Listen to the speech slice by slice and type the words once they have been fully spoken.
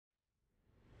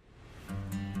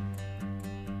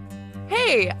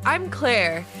Hey, I'm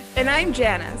Claire. And I'm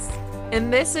Janice.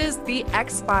 And this is The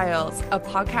X-Files, a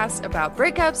podcast about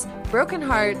breakups, broken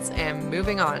hearts, and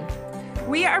moving on.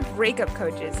 We are breakup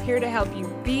coaches here to help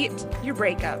you beat your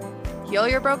breakup, Heal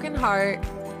your broken heart,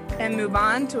 and move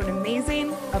on to an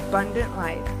amazing, abundant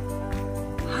life.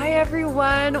 Hi,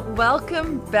 everyone.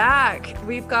 Welcome back.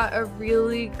 We've got a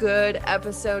really good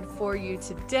episode for you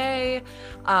today.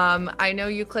 I know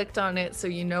you clicked on it, so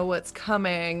you know what's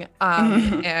coming.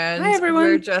 And Hi, everyone.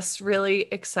 We're just really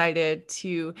excited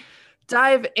to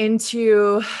dive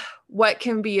into what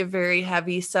can be a very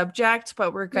heavy subject,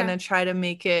 but we're going to try to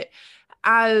make it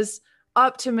as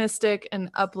optimistic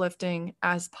and uplifting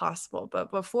as possible.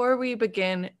 But before we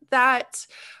begin that,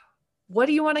 what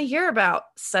do you want to hear about?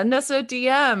 Send us a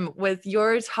DM with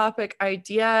your topic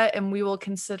idea and we will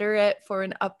consider it for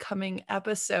an upcoming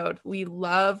episode. We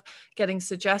love getting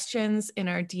suggestions in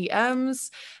our DMs,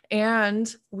 and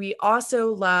we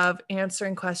also love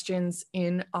answering questions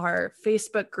in our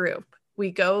Facebook group. We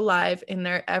go live in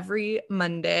there every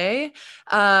Monday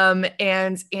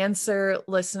and answer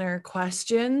listener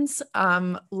questions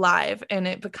live. And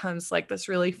it becomes like this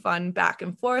really fun back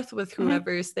and forth with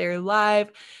whoever's there live.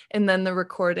 And then the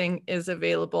recording is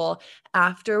available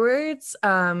afterwards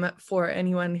for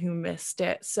anyone who missed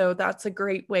it. So that's a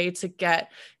great way to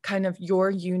get kind of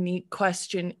your unique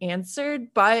question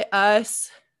answered by us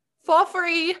for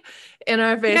free in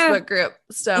our Facebook group.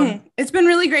 So it's been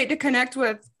really great to connect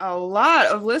with a lot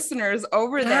of listeners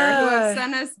over there who have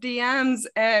sent us DMs.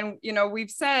 And, you know,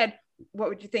 we've said, what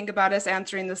would you think about us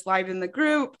answering this live in the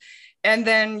group? And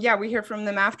then, we hear from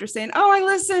them after saying, oh, I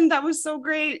listened. That was so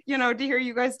great, you know, to hear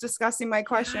you guys discussing my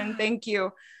question. Thank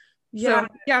you. So,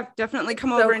 definitely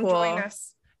come over and join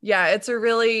us. Yeah, it's a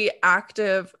really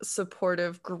active,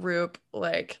 supportive group.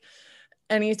 Like,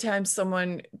 anytime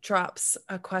someone drops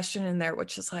a question in there,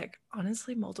 which is like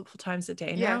honestly multiple times a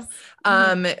day now,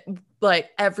 like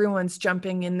everyone's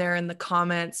jumping in there in the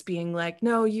comments being like,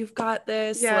 no, you've got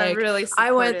this. Like, really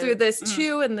I went through this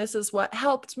too, and this is what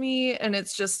helped me. And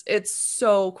it's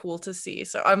so cool to see.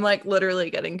 So I'm like literally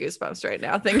getting goosebumps right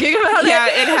now thinking about it. Yeah,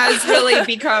 it has really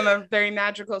become a very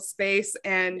magical space,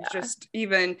 and just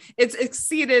even it's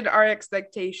exceeded our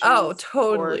expectations. Oh,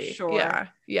 totally. For sure.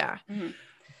 Yeah.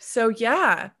 So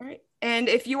all right. And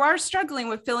if you are struggling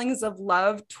with feelings of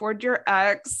love toward your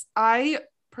ex, I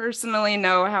personally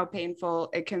know how painful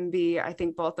it can be. I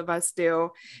think both of us do.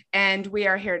 And we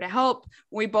are here to help.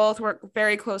 We both work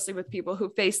very closely with people who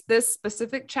face this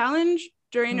specific challenge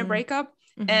during a breakup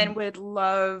and would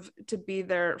love to be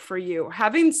there for you.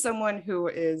 Having someone who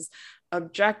is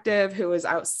objective, who is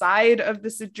outside of the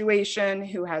situation,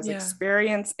 who has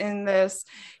experience in this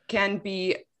can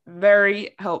be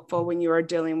very helpful when you are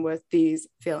dealing with these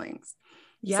feelings.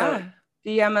 So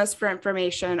DM us for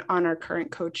information on our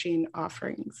current coaching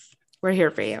offerings. We're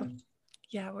here for you.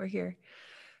 Yeah, we're here.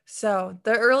 So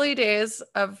the early days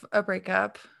of a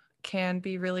breakup can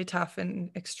be really tough and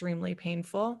extremely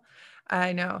painful.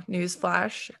 I know,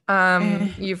 newsflash.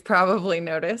 You've probably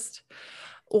noticed.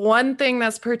 One thing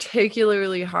that's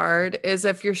particularly hard is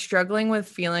if you're struggling with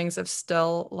feelings of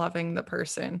still loving the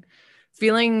person.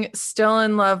 Feeling still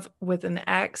in love with an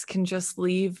ex can just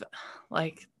leave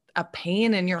like a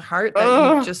pain in your heart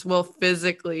that you just will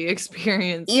physically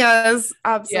experience. Yes,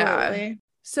 absolutely. Yeah.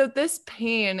 So this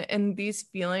pain and these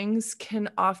feelings can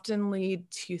often lead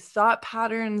to thought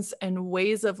patterns and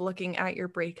ways of looking at your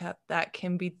breakup that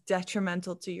can be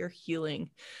detrimental to your healing.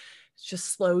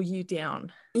 Just slow you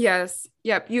down. Yes.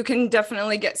 Yep. You can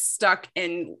definitely get stuck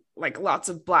in like lots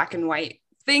of black and white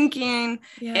thinking,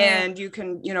 and you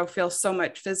can, feel so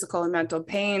much physical and mental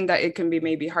pain that it can be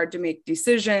maybe hard to make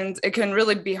decisions. It can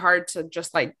really be hard to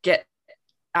just like get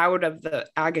out of the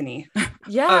agony of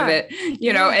it,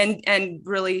 and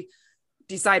really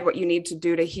decide what you need to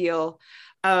do to heal.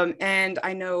 And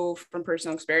I know from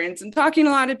personal experience and talking to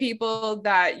a lot of people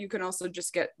that you can also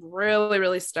just get really,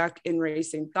 really stuck in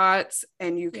racing thoughts,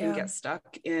 and you can get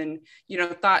stuck in,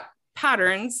 thought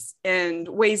patterns and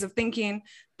ways of thinking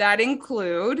that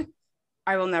include,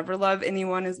 I will never love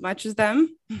anyone as much as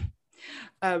them.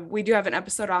 We do have an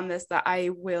episode on this that I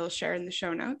will share in the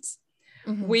show notes.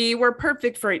 We were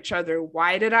perfect for each other.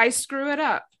 Why did I screw it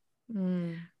up?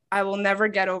 I will never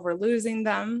get over losing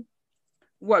them.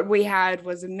 What we had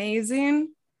was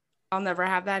amazing. I'll never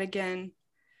have that again.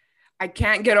 I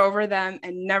can't get over them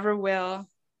and never will.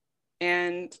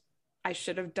 And I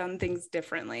should have done things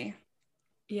differently.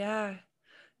 Yeah.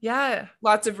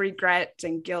 Lots of regret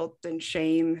and guilt and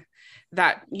shame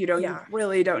that, you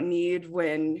really don't need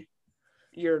when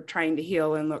you're trying to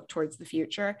heal and look towards the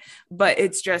future, but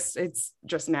it's just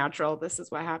natural. This is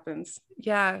what happens.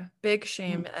 Yeah, big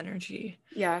shame energy.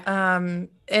 Yeah.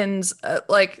 And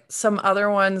like some other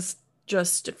ones,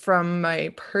 just from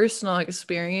my personal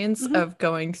experience of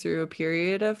going through a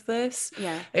period of this,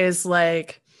 is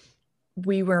like,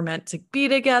 we were meant to be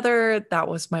together. That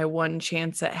was my one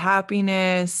chance at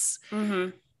happiness.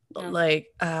 Like,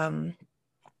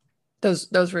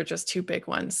 those were just two big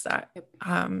ones that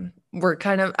were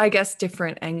kind of, I guess,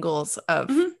 different angles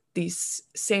of these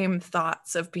same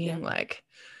thoughts of being like,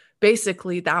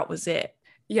 basically that was it.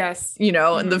 Yes. You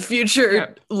know, and the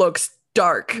future looks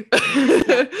dark. You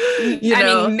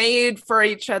know? I mean, made for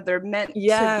each other, meant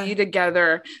to be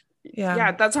together.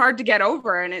 Yeah, that's hard to get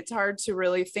over, and it's hard to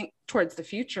really think towards the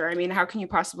future. I mean, how can you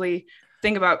possibly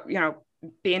think about, you know,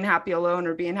 being happy alone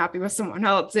or being happy with someone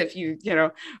else if you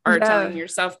know, are telling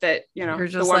yourself that, you know, you're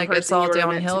just the one like it's all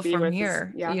downhill from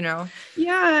here, you know?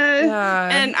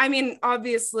 And I mean,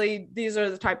 obviously these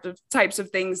are the types of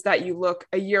things that you look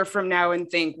a year from now and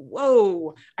think,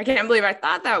 whoa, I can't believe I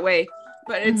thought that way.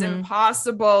 But it's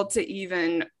impossible to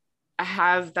even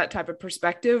have that type of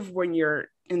perspective when you're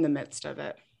in the midst of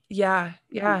it. Yeah.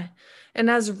 And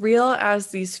as real as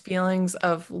these feelings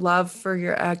of love for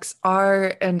your ex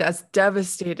are, and as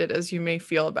devastated as you may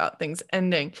feel about things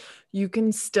ending, you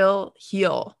can still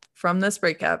heal from this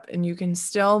breakup, and you can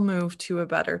still move to a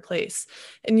better place.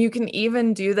 And you can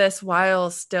even do this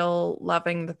while still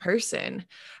loving the person.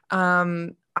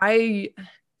 I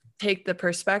take the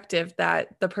perspective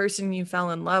that the person you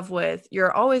fell in love with,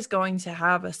 you're always going to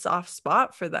have a soft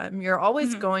spot for them. You're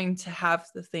always going to have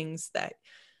the things that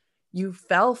you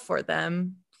fell for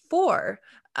them for,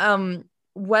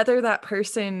 whether that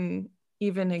person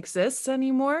even exists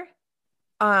anymore.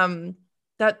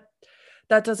 That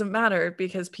doesn't matter,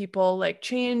 because people like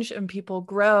change and people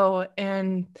grow,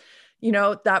 and you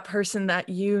know, that person that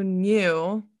you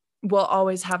knew will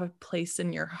always have a place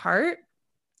in your heart.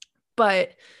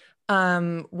 But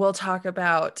we'll talk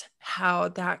about how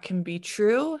that can be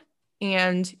true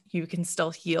and you can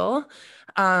still heal.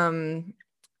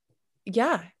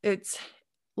 It's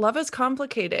love is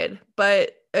complicated,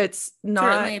 but it's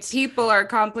not. Certainly, people are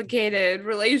complicated.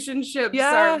 Relationships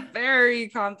are very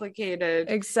complicated.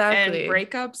 Exactly. And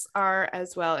breakups are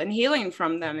as well. And healing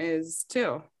from them is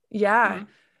too. Yeah.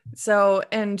 So,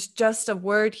 and just a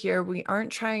word here, we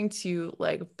aren't trying to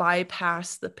like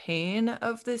bypass the pain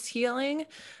of this healing.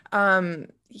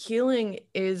 Healing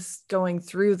is going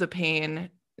through the pain,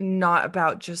 not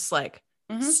about just like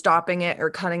stopping it or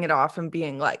cutting it off and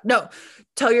being like, no,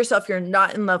 tell yourself you're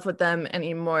not in love with them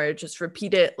anymore. Just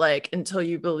repeat it like until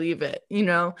you believe it, you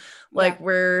know, like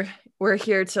we're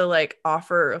here to like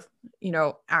offer, you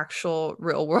know, actual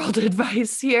real world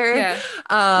advice here.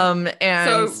 And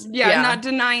so not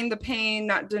denying the pain,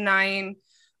 not denying,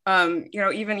 you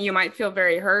know, even you might feel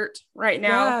very hurt right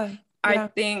now. I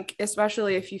think,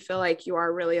 especially if you feel like you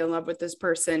are really in love with this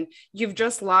person, you've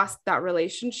just lost that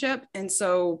relationship. And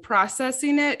so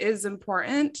processing it is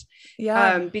important.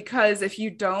 Because if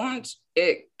you don't,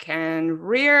 it can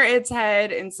rear its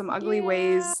head in some ugly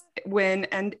ways when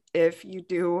and if you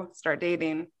do start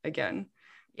dating again.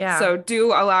 So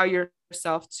do allow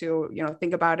yourself to, you know,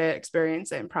 think about it,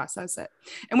 experience it, and process it.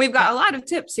 And we've got a lot of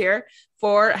tips here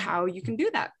for how you can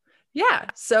do that.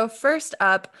 So first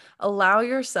up, allow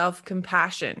yourself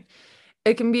compassion.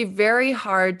 It can be very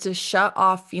hard to shut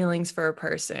off feelings for a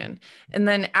person, and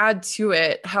then add to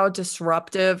it how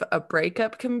disruptive a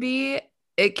breakup can be.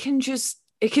 It can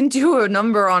do a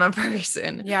number on a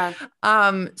person.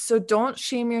 So don't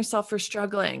shame yourself for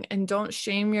struggling, and don't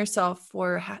shame yourself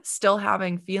for still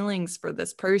having feelings for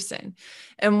this person.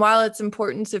 And while it's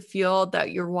important to feel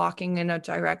that you're walking in a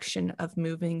direction of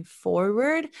moving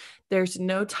forward, there's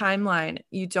no timeline.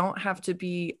 You don't have to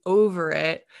be over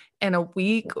it in a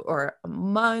week or a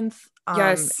month.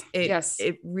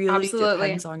 It really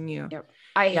depends on you.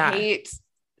 I hate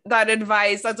that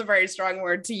advice. That's a very strong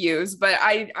word to use, but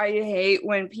I hate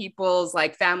when people's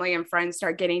like family and friends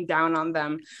start getting down on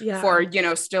them for, you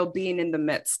know, still being in the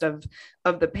midst of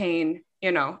the pain,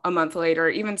 you know, a month later,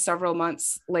 even several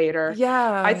months later.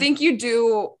 I think you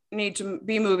do need to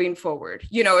be moving forward.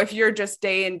 You know, if you're just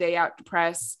day in, day out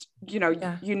depressed, you know,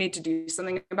 you need to do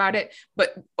something about it,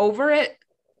 but over it,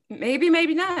 maybe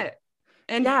not.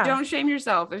 And don't shame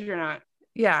yourself if you're not.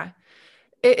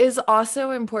 It is also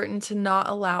important to not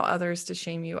allow others to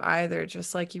shame you either,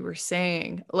 just like you were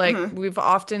saying. Like we've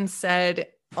often said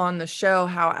on the show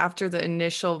how after the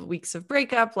initial weeks of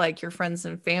breakup, like your friends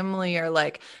and family are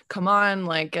like, come on,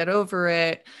 like get over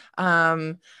it.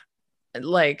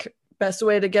 Like best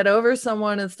way to get over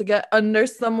someone is to get under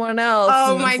someone else.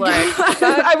 Oh my God.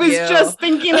 I was just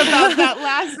thinking about that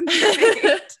last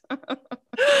night.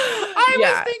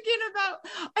 I think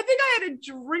I had a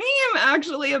dream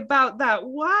actually about that.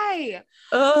 Why?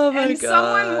 Oh my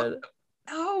God.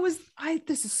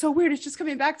 This is so weird. It's just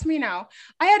coming back to me now.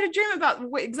 I had a dream about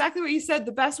exactly what you said.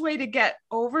 The best way to get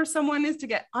over someone is to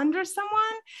get under someone.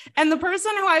 And the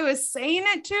person who I was saying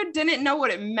it to didn't know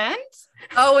what it meant.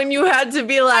 Oh, and you had to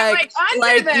be like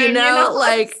under them,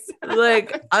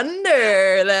 like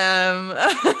under them.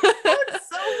 It's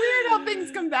so weird how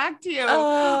things come back to you.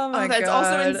 Oh my God. That's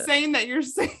also insane that you're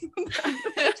saying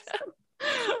that.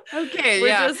 Okay,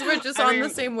 we're just on the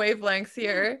same wavelength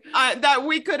here. That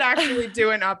we could actually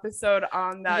do an episode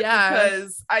on that,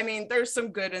 because I mean, there's some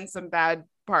good and some bad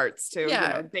parts too.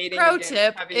 Dating. Pro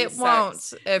tip: it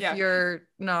won't if you're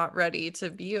not ready to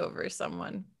be over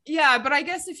someone. Yeah, but I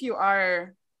guess if you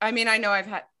are, I mean, I know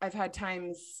I've had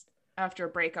times after a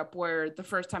breakup where the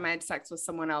first time I had sex with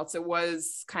someone else, it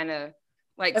was kind of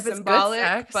like if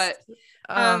symbolic, but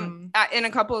in a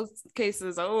couple of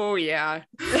cases, oh yeah.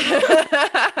 Okay,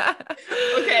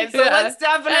 so let's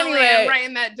definitely, I'm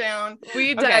writing that down.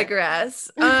 We digress.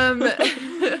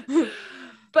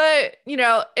 But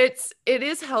it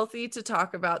is healthy to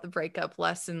talk about the breakup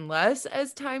less and less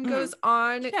as time goes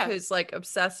on, because like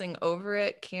obsessing over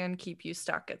it can keep you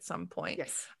stuck at some point.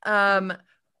 Yes.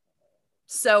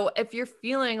 So if you're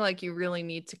feeling like you really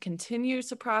need to continue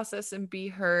to process and be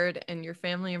heard, and your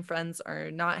family and friends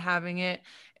are not having it,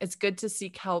 it's good to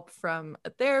seek help from a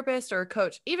therapist or a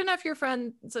coach, even if your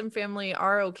friends and family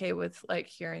are okay with like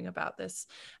hearing about this.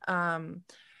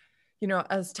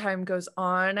 As time goes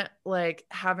on, like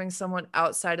having someone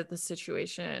outside of the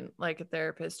situation, like a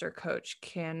therapist or coach,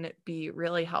 can be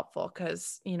really helpful,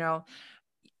 because,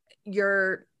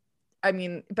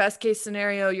 best case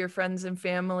scenario, your friends and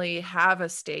family have a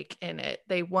stake in it.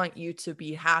 They want you to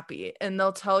be happy, and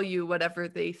they'll tell you whatever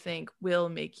they think will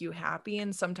make you happy.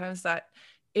 And sometimes that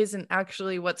isn't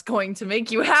actually what's going to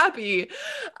make you happy.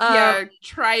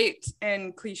 Trite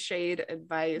and cliched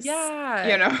advice.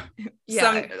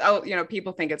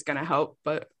 People think it's going to help,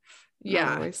 but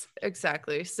not always.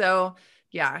 Exactly. So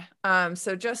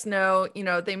so just know,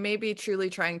 they may be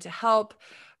truly trying to help,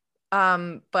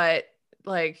 but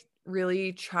like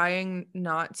really trying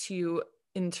not to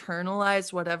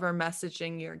internalize whatever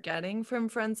messaging you're getting from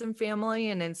friends and family,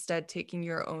 and instead taking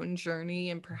your own journey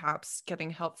and perhaps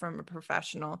getting help from a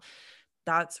professional.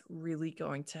 That's really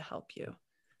going to help you.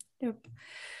 Yep.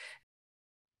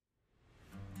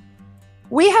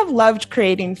 We have loved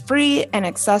creating free and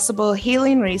accessible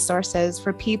healing resources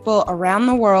for people around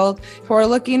the world who are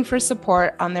looking for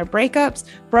support on their breakups,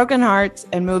 broken hearts,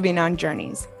 and moving on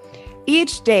journeys.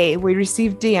 Each day, we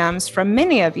receive DMs from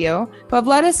many of you who have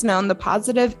let us know the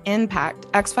positive impact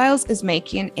X-Files is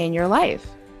making in your life.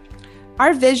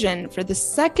 Our vision for the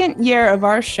second year of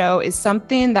our show is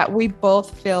something that we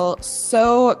both feel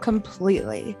so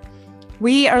completely.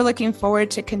 We are looking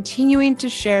forward to continuing to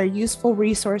share useful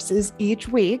resources each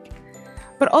week,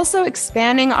 but also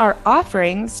expanding our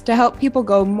offerings to help people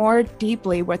go more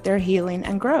deeply with their healing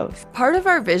and growth. Part of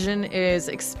our vision is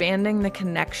expanding the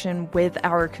connection with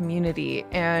our community.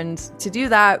 And to do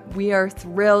that, we are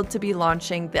thrilled to be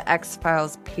launching the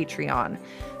X-Files Patreon.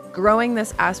 Growing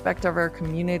this aspect of our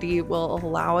community will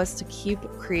allow us to keep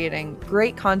creating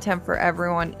great content for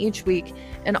everyone each week,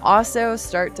 and also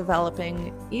start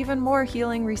developing even more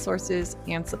healing resources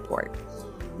and support.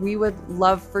 We would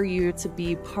love for you to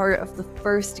be part of the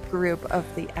first group of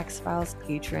the X-Files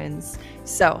patrons.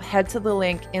 So head to the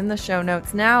link in the show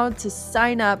notes now to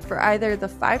sign up for either the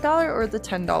 $5 or the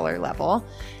 $10 level.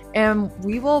 And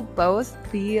we will both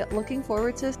be looking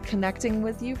forward to connecting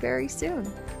with you very soon.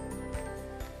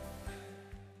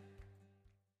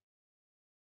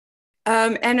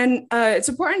 It's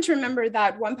important to remember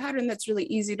that one pattern that's really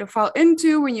easy to fall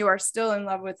into when you are still in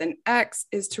love with an ex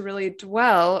is to really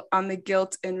dwell on the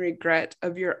guilt and regret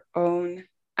of your own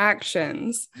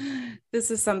actions.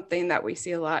 This is something that we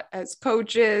see a lot as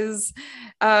coaches.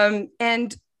 And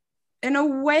in a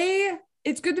way,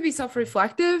 it's good to be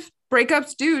self-reflective.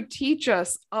 Breakups do teach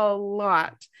us a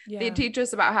lot. Yeah. They teach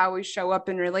us about how we show up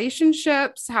in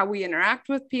relationships, how we interact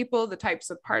with people, the types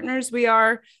of partners we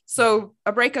are. So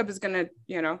a breakup is going to,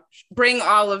 bring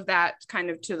all of that kind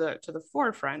of to the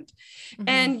forefront. Mm-hmm.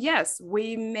 And yes,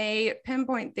 we may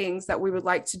pinpoint things that we would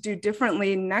like to do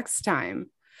differently next time.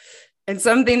 And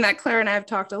something that Claire and I have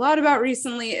talked a lot about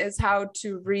recently is how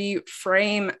to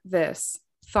reframe this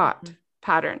thought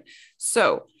pattern.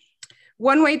 So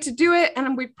one way to do it,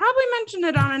 and we probably mentioned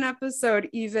it on an episode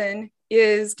even,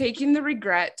 is taking the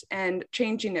regret and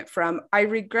changing it from, I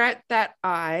regret that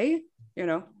I,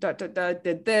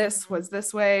 did this, was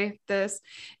this way, this,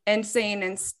 and saying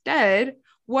instead,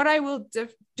 what I will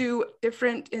do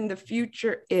different in the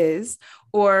future is,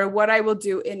 or what I will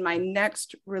do in my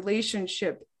next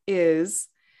relationship is,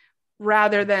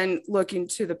 rather than looking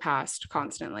to the past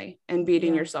constantly and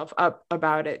beating yourself up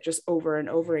about it just over and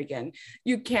over again.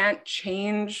 You can't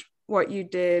change what you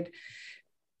did.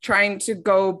 Trying to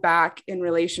go back in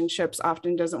relationships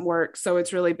often doesn't work. So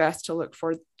it's really best to look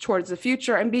towards the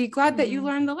future and be glad that you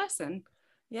learned the lesson.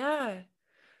 Yeah.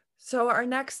 So our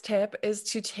next tip is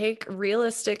to take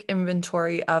realistic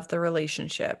inventory of the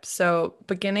relationship. So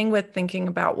beginning with thinking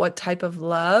about what type of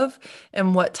love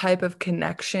and what type of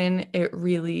connection it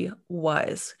really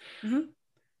was.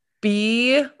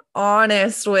 Be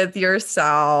honest with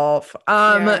yourself.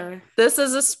 This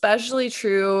is especially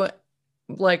true.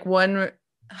 Like one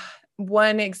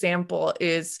example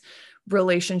is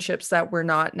relationships that were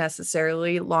not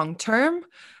necessarily long-term.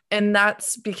 And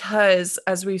that's because,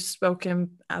 as we've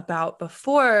spoken about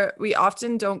before, we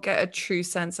often don't get a true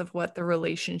sense of what the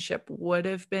relationship would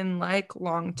have been like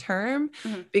long-term,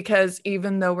 because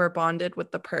even though we're bonded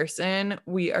with the person,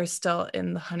 we are still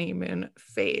in the honeymoon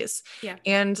phase. Yeah.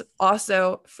 And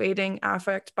also fading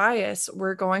affect bias,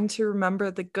 we're going to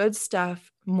remember the good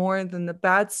stuff more than the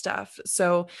bad stuff.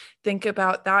 So think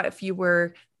about that. If you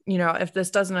were, if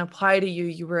this doesn't apply to you,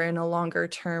 you were in a longer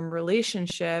term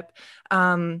relationship,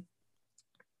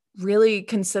 really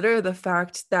consider the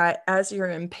fact that as you're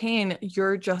in pain,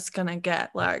 you're just going to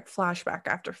get like flashback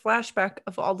after flashback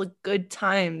of all the good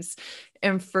times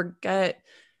and forget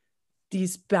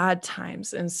these bad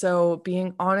times. And so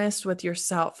being honest with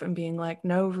yourself and being like,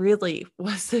 no, really,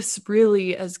 was this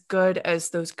really as good as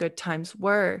those good times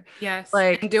were? Yes.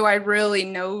 Like, and do I really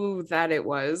know that it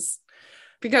was?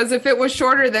 Because if it was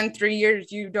shorter than 3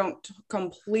 years, you don't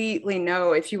completely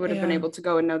know if you would have been able to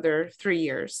go another 3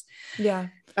 years. Yeah.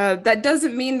 That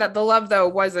doesn't mean that the love though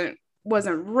wasn't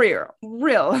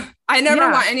real. I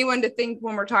never want anyone to think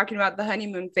when we're talking about the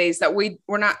honeymoon phase that we're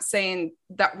not saying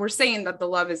that, we're saying that the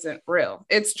love isn't real.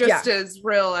 It's just as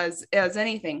real as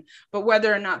anything. But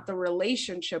whether or not the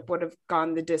relationship would have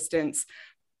gone the distance,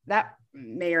 that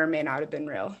may or may not have been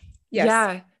real.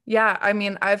 Yes. Yeah. I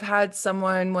mean, I've had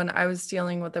someone when I was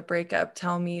dealing with a breakup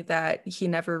tell me that he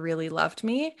never really loved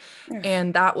me.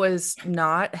 And that was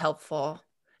not helpful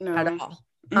at all.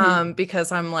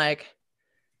 Because I'm like,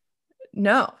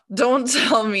 no, don't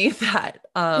tell me that.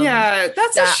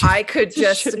 That's that I could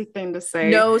just shitty thing to say.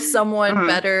 Know someone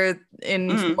better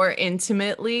and more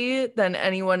intimately than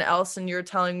anyone else. And you're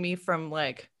telling me from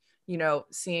like,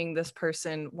 seeing this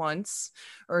person once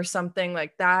or something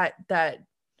like that, that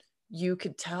you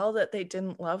could tell that they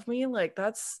didn't love me. Like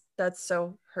that's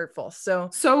so hurtful. So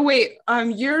wait,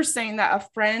 you're saying that a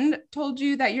friend told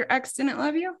you that your ex didn't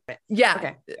love you? Yeah.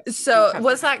 Okay. So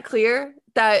was that clear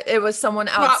that it was someone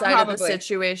outside of the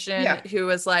situation who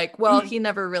was like, well, he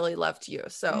never really loved you.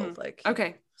 So like,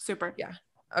 okay, super. Yeah.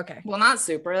 Okay. Well, not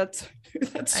super. That's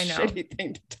a shitty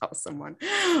thing to tell someone.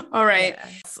 All right.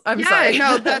 Yes. I'm sorry.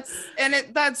 No,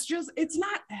 that's just, it's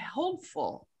not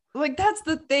helpful. Like, that's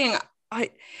the thing. I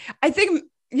think,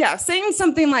 saying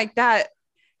something like that,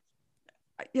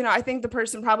 I think the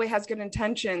person probably has good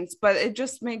intentions, but it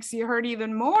just makes you hurt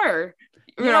even more,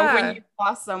 you know, when you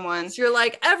lost someone. So you're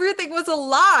like, everything was a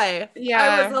lie.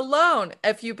 I was alone.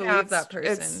 If you believe that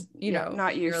person,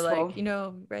 not useful. You're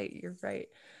like, right, you're right.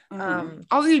 I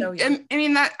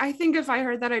mean, that, I think if I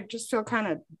heard that, I'd just feel kind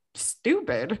of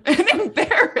stupid and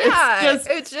embarrassed. Yeah,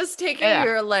 it's just taking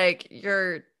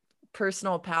your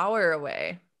personal power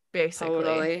away,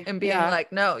 basically, and being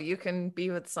like, no, you can be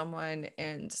with someone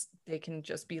and they can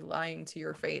just be lying to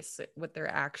your face with their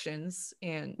actions.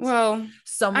 And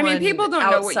someone, I mean, people don't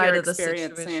know what you're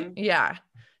experiencing.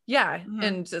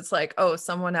 And it's like, oh,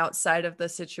 someone outside of the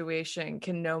situation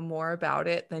can know more about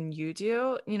it than you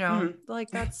do, like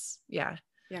that's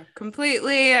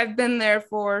completely. I've been there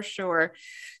for sure.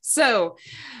 So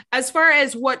as far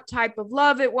as what type of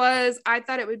love it was, I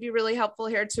thought it would be really helpful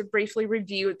here to briefly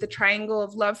review the triangle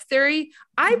of love theory.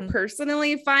 I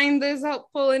personally find this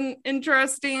helpful and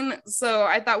interesting, so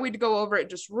I thought we'd go over it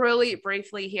just really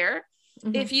briefly here.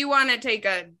 If you want to take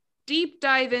a deep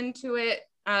dive into it,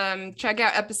 check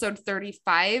out episode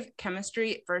 35,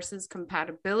 Chemistry versus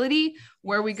Compatibility,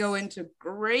 where we go into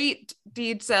great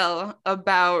detail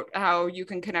about how you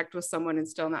can connect with someone and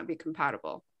still not be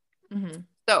compatible.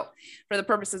 So for the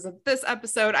purposes of this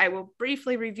episode, I will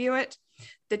briefly review it.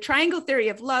 The triangle theory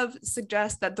of love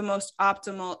suggests that the most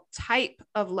optimal type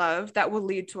of love that will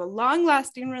lead to a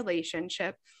long-lasting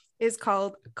relationship is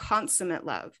called consummate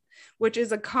love, which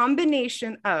is a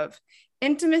combination of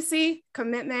intimacy,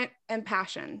 commitment, and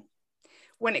passion.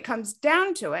 When it comes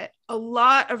down to it, a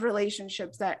lot of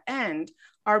relationships that end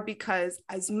are because,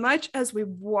 as much as we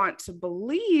want to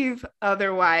believe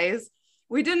otherwise,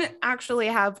 we didn't actually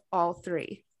have all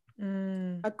three.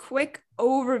 A quick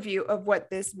overview of what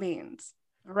this means.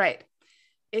 All right.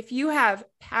 If you have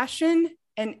passion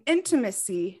and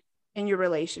intimacy in your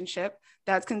relationship,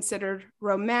 that's considered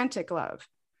romantic love.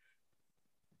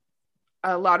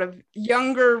 A lot of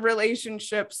younger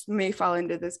relationships may fall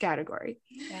into this category.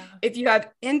 Yeah. If you have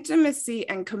intimacy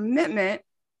and commitment,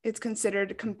 it's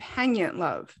considered companion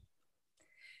love.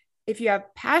 If you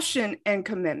have passion and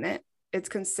commitment, it's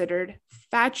considered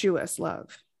fatuous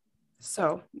love.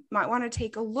 So you might want to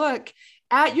take a look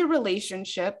at your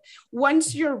relationship.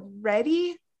 Once you're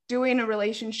ready, doing a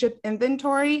relationship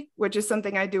inventory, which is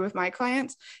something I do with my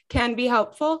clients, can be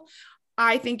helpful.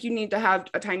 I think you need to have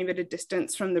a tiny bit of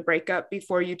distance from the breakup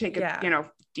before you take a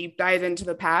deep dive into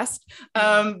the past.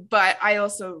 But I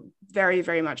also very,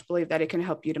 very much believe that it can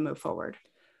help you to move forward.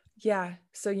 Yeah.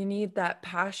 So you need that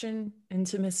passion,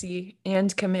 intimacy,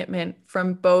 and commitment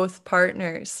from both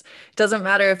partners. It doesn't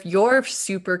matter if you're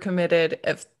super committed,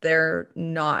 if they're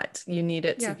not. You need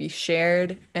it to be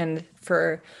shared, and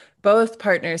for both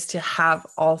partners to have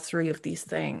all three of these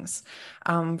things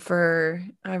for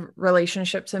a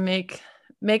relationship to make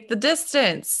the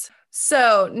distance.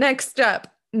 So next up,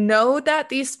 know that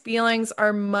these feelings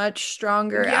are much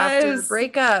stronger after a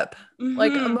breakup.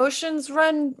 Like emotions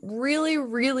run really,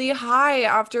 really high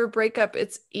after a breakup.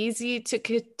 It's easy to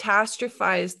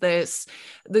catastrophize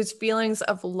those feelings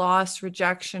of loss,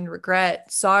 rejection,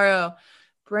 regret, sorrow,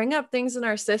 bring up things in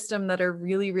our system that are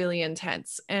really, really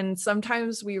intense. And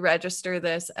sometimes we register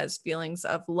this as feelings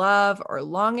of love or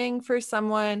longing for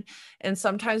someone. And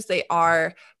sometimes they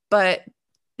are, but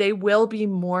they will be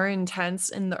more intense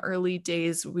in the early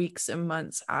days, weeks, and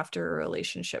months after a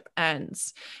relationship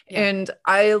ends. Yeah. And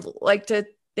I like to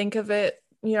think of it,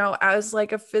 as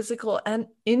like a physical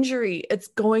injury. It's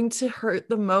going to hurt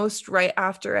the most right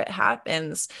after it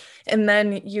happens. And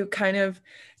then you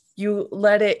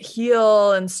let it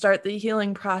heal and start the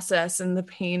healing process, and the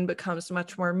pain becomes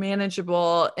much more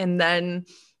manageable. And then,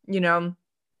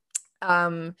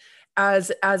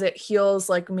 as it heals,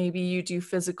 like maybe you do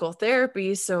physical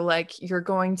therapy. So like you're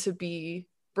going to be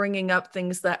bringing up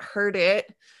things that hurt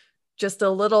it just a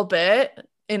little bit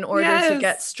in order to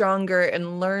get stronger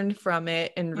and learn from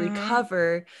it and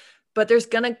recover. But there's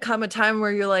going to come a time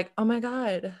where you're like, oh my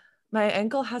God, my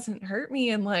ankle hasn't hurt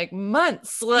me in like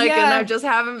months. And I just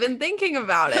haven't been thinking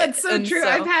about it. That's so true.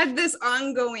 I've had this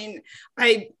ongoing,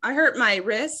 I hurt my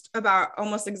wrist about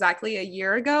almost exactly a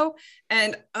year ago.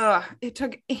 And it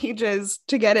took ages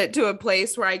to get it to a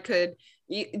place where I could,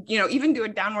 even do a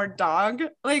downward dog.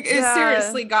 Like it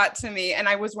seriously got to me, and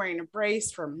I was wearing a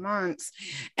brace for months.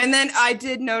 And then I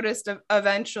did notice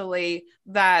eventually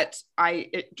that I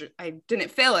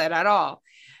didn't feel it at all.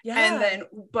 Yeah. And then,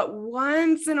 but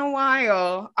once in a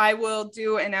while, I will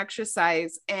do an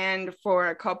exercise, and for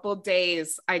a couple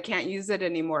days, I can't use it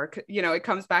anymore. It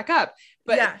comes back up,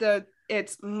 but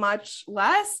it's much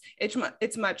less.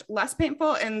 It's much less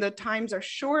painful, and the times are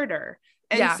shorter.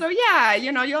 And so,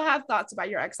 you'll have thoughts about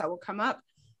your ex that will come up.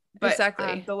 But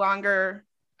exactly. The longer,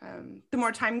 the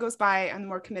more time goes by, and the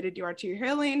more committed you are to your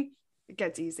healing, it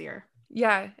gets easier.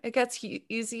 Yeah, it gets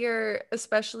easier,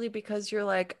 especially because you're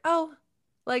like, oh,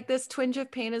 like this twinge of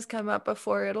pain has come up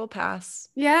before, it'll pass.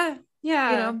 Yeah.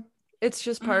 Yeah. It's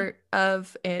just part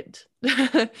of it.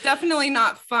 Definitely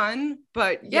not fun,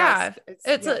 but yes,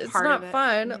 it's not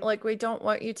fun. Like we don't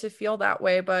want you to feel that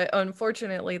way, but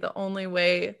unfortunately the only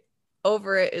way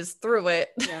over it is through it.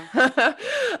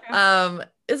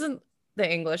 Isn't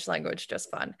the English language just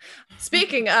fun?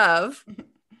 Speaking of,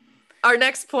 our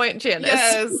next point, Janice.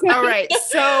 Yes. All right.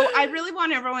 So I really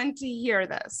want everyone to hear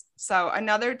this. So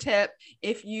another tip,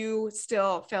 if you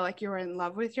still feel like you're in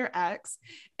love with your ex,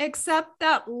 accept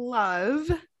that love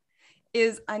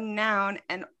is a noun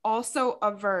and also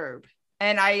a verb.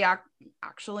 And I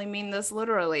actually mean this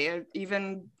literally,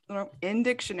 even in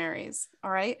dictionaries.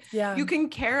 All right. Yeah. You can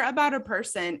care about a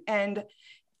person and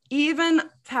even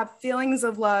have feelings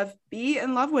of love, be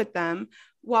in love with them,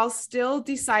 while still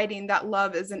deciding that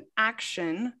love is an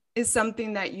action, is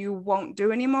something that you won't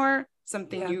do anymore,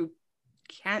 something you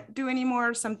can't do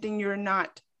anymore, something you're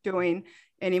not doing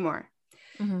anymore.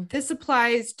 This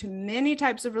applies to many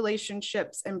types of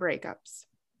relationships and breakups.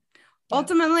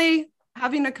 Ultimately,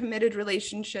 having a committed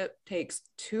relationship takes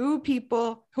two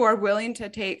people who are willing to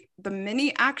take the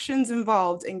many actions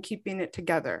involved in keeping it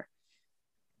together.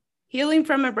 Healing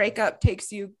from a breakup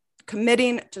takes you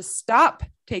committing to stop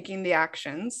taking the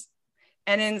actions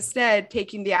and instead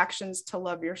taking the actions to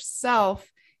love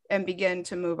yourself and begin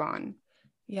to move on.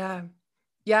 Yeah.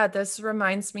 Yeah, this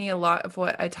reminds me a lot of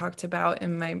what I talked about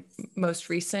in my most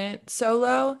recent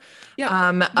solo.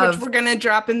 Yeah, which we're going to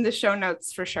drop in the show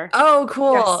notes for sure. Oh,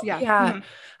 cool. Yes, yeah.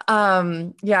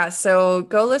 Yeah. So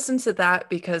go listen to that,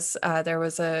 because there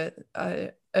was a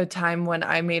time when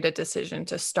I made a decision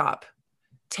to stop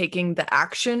taking the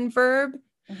action verb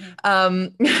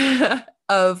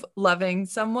of loving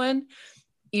someone,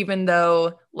 even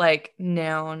though like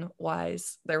noun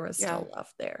wise, there was still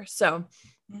love there. So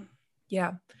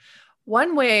yeah.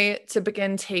 One way to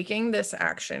begin taking this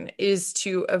action is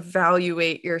to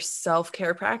evaluate your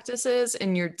self-care practices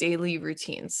and your daily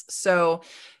routines. So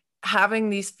having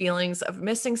these feelings of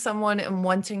missing someone and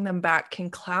wanting them back can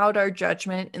cloud our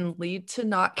judgment and lead to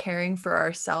not caring for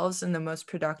ourselves in the most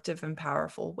productive and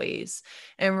powerful ways.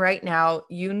 And right now,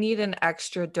 you need an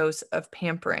extra dose of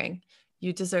pampering.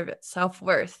 You deserve it.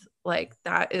 Self-worth, like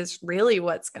that is really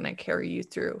what's going to carry you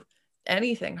through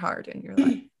anything hard in your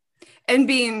life. And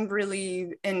being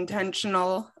really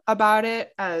intentional about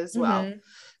it as well.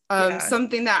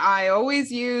 Something that I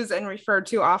always use and refer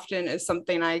to often is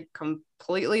something I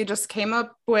completely just came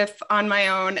up with on my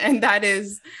own. And that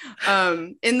is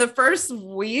in the first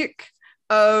week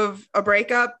of a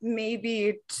breakup,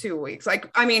 maybe 2 weeks. Like,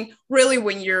 I mean, really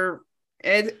when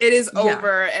it is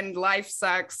over and life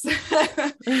sucks.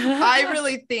 I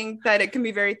really think that it can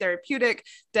be very therapeutic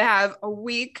to have a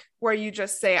week where you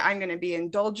just say, I'm going to be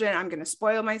indulgent. I'm going to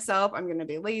spoil myself. I'm going to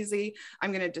be lazy. I'm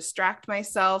going to distract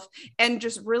myself and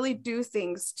just really do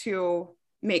things to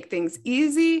make things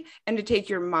easy and to take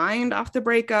your mind off the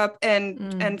breakup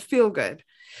and feel good.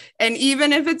 And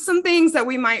even if it's some things that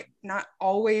we might not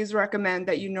always recommend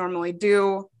that you normally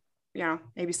do, you know,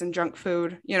 maybe some junk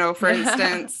food, you know, for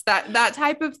instance, that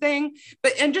type of thing,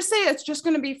 and just say it's just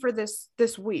going to be for this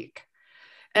week.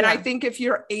 And I think if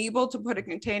you're able to put a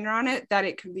container on it, that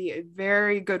it can be a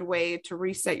very good way to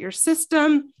reset your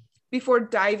system before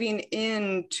diving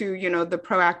into, you know, the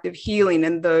proactive healing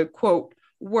and the quote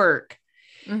work.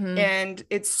 And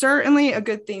it's certainly a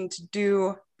good thing to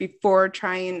do before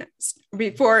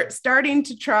starting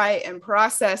to try and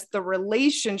process the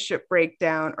relationship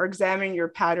breakdown or examine your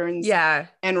patterns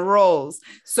and roles.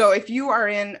 So if you are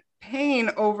in pain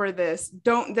over this,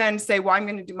 don't then say, well, I'm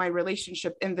going to do my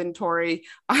relationship inventory.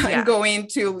 I'm going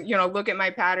to, you know, look at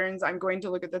my patterns. I'm going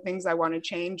to look at the things I want to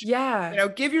change. You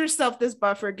know, give yourself this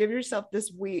buffer, give yourself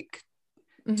this week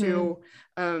to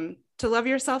love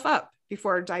yourself up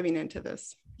before diving into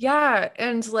this. Yeah.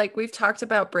 And like we've talked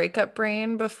about breakup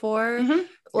brain before,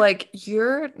 like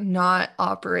you're not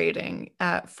operating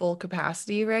at full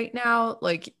capacity right now.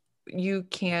 Like you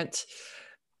can't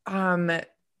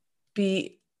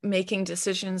be making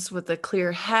decisions with a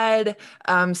clear head.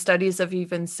 Studies have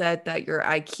even said that your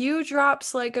IQ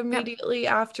drops like immediately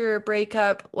after a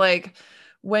breakup. Like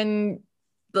when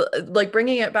like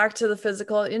bringing it back to the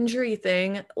physical injury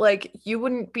thing, like you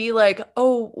wouldn't be like,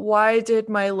 oh, why did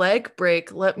my leg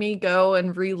break? Let me go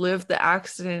and relive the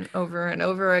accident over and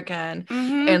over again.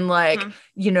 And like,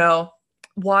 you know,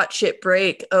 watch it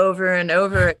break over and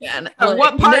over again. Like,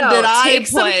 what part did I take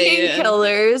play? Some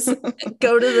painkillers,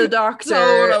 go to the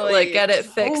doctor, like get it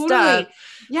fixed up,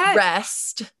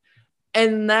 rest.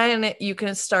 And then you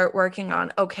can start working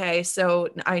on, okay, so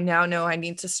I now know I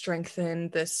need to strengthen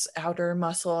this outer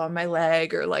muscle on my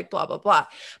leg or like blah, blah, blah.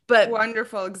 But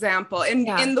wonderful example. And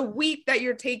in the week that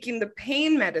you're taking the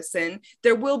pain medicine,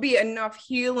 there will be enough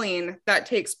healing that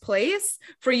takes place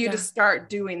for you to start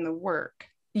doing the work.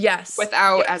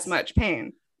 Without as much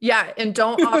pain. Yeah. And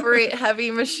don't operate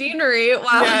heavy machinery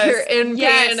while you're in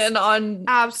pain and on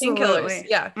painkillers.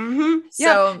 Yeah.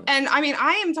 So, and I mean,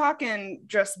 I am talking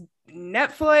just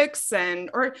Netflix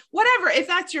or whatever. If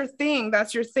that's your thing,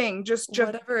 that's your thing. Just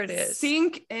whatever it is,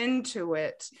 sink into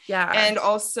it. Yeah. And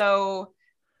also,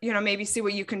 you know, maybe see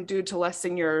what you can do to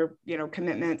lessen your, you know,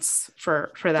 commitments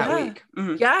for that week.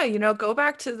 Yeah. You know, go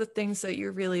back to the things that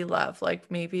you really love. Like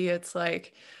maybe it's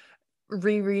like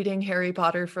rereading Harry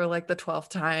Potter for like the 12th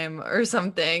time or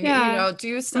something. You know,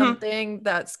 do something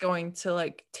that's going to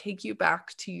like take you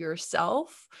back to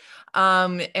yourself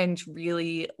and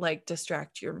really like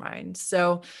distract your mind.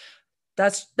 So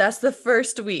that's the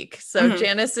first week. So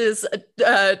Janice is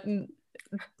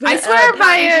I swear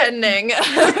by it.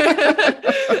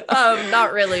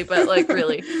 Not really, but like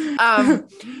really.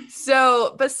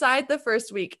 So beside the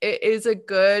first week, it is a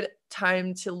good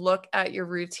time to look at your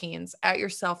routines, at your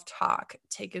self-talk,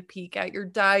 take a peek at your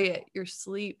diet, your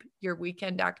sleep, your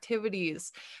weekend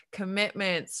activities,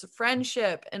 commitments,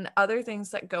 friendship, and other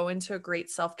things that go into a great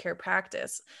self-care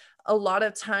practice. a lot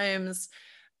of times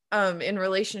in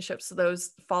relationships,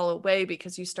 those fall away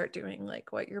because you start doing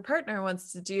like what your partner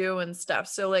wants to do and stuff.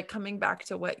 So like coming back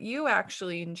to what you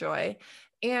actually enjoy.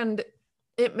 And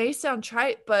it may sound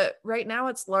trite, but right now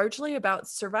it's largely about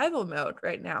survival mode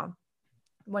right now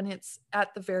when it's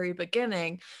at the very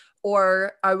beginning.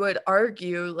 Or I would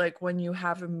argue like when you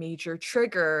have a major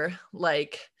trigger,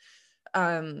 like,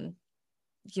 you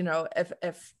know,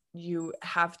 if you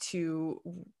have to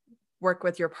work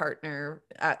with your partner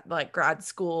at like grad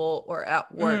school or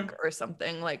at work or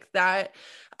something like that,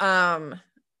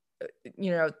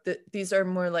 you know, these are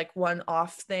more like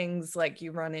one-off things, like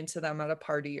you run into them at a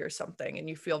party or something and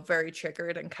you feel very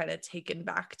triggered and kind of taken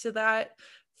back to that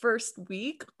first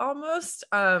week almost.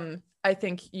 I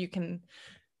think you can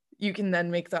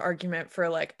then make the argument for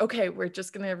like, okay, we're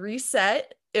just going to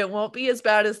reset. It won't be as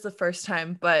bad as the first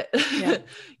time, but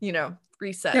you know,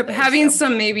 reset. Yep, having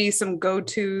maybe some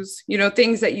go-tos, you know,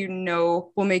 things that you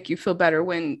know will make you feel better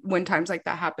when times like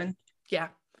that happen. Yeah.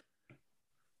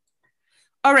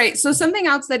 All right. So something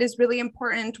else that is really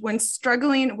important when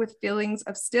struggling with feelings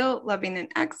of still loving an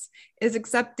ex is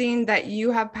accepting that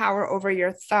you have power over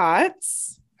your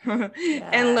thoughts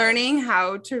and learning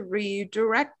how to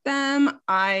redirect them.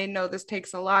 I know this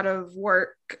takes a lot of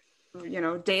work, you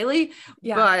know, daily,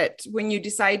 but when you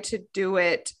decide to do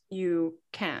it, you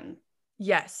can.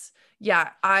 Yes. Yeah.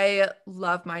 I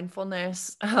love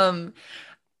mindfulness.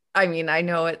 I mean, I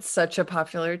know it's such a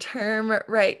popular term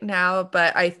right now,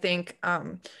 but I think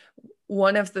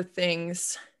one of the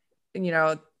things, you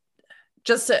know,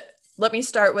 let me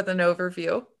start with an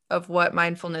overview of what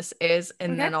mindfulness is,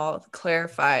 and then I'll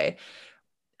clarify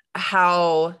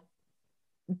how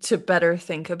to better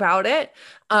think about it.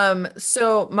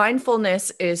 So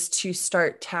mindfulness is to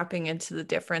start tapping into the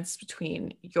difference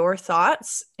between your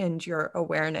thoughts and your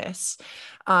awareness.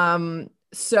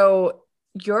 So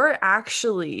you're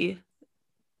actually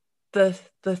the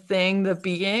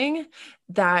being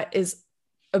that is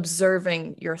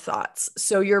observing your thoughts.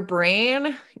 So your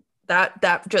brain,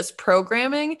 that just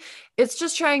programming, it's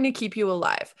just trying to keep you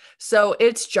alive. So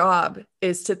its job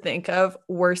is to think of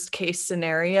worst case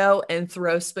scenario and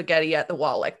throw spaghetti at the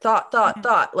wall, like thought,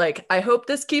 like, I hope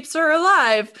this keeps her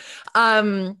alive.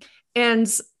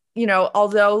 And you know,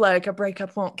 although like a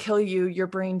breakup won't kill you, your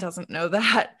brain doesn't know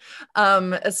that,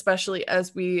 especially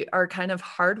as we are kind of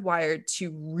hardwired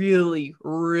to really,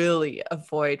 really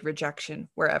avoid rejection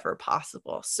wherever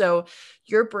possible. So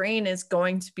your brain is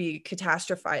going to be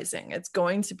catastrophizing. It's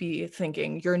going to be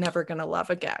thinking you're never going to love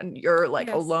again. You're like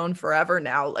alone forever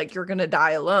now. Like you're going to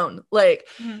die alone. Like,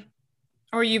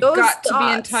 or you've got to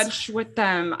be in touch with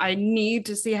them. I need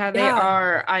to see how they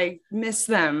are. I miss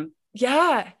them.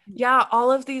 Yeah.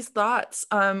 All of these thoughts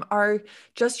are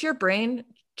just your brain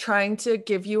trying to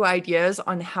give you ideas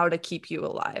on how to keep you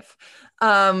alive.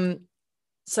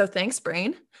 So thanks,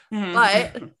 brain.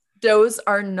 But those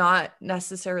are not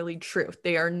necessarily true.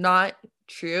 They are not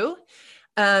true.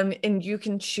 And you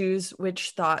can choose which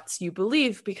thoughts you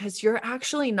believe, because you're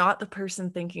actually not the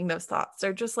person thinking those thoughts.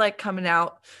 They're just like coming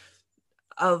out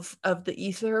of the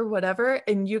ether or whatever,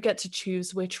 and you get to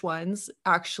choose which ones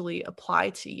actually apply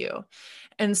to you.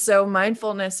 And so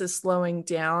mindfulness is slowing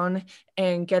down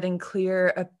and getting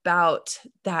clear about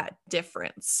that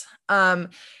difference.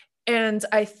 And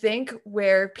I think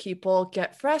where people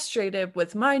get frustrated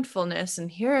with mindfulness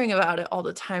and hearing about it all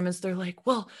the time is they're like,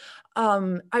 well,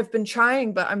 I've been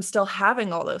trying, but I'm still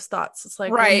having all those thoughts. It's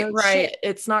like, well, no shit,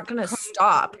 it's not going to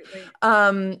stop.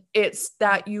 It's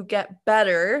that you get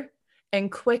better and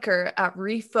quicker at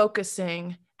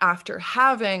refocusing after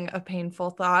having a painful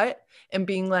thought and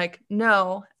being like,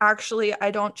 no, actually,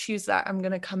 I don't choose that. I'm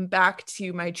going to come back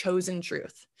to my chosen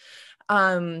truth.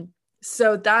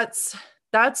 So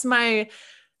that's my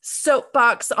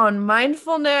soapbox on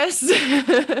mindfulness.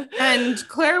 And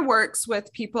Claire works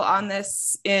with people on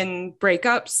this in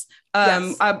breakups.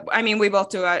 I mean, we both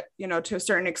do it, you know, to a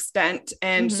certain extent.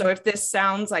 And so if this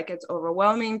sounds like it's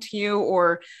overwhelming to you,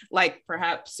 or like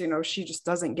perhaps, you know, she just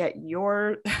doesn't get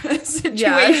your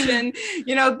situation,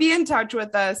 you know, be in touch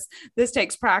with us. This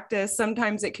takes practice.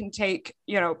 Sometimes it can take,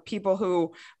 you know, people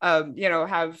who, you know,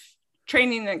 have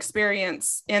training and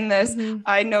experience in this.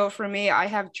 I know for me, I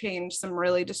have changed some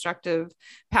really destructive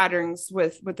patterns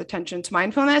with attention to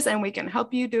mindfulness, and we can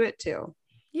help you do it too.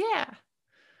 Yeah.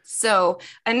 So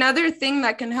another thing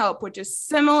that can help, which is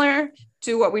similar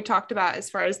to what we talked about as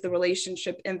far as the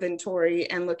relationship inventory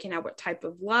and looking at what type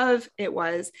of love it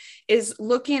was, is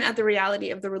looking at the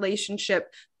reality of the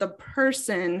relationship, the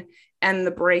person, and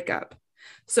the breakup.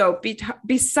 So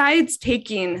besides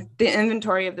taking the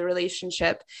inventory of the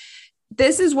relationship,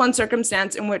 this is one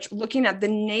circumstance in which looking at the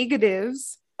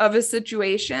negatives of a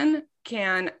situation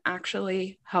can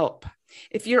actually help.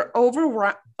 If you're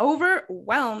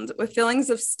overwhelmed with feelings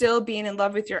of still being in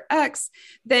love with your ex,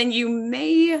 then you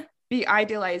may be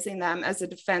idealizing them as a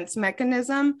defense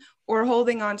mechanism or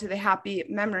holding on to the happy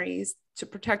memories to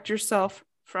protect yourself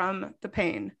from the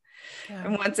pain. Yeah.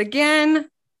 And once again,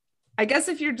 I guess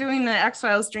if you're doing the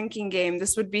X-Files drinking game,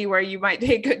 this would be where you might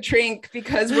take a drink,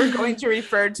 because we're going to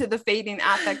refer to the fading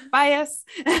affect bias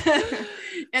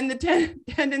and the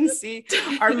tendency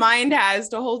our mind has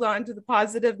to hold on to the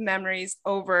positive memories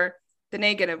over the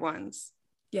negative ones.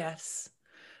 Yes,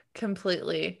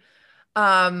 completely.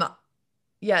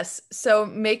 Yes. So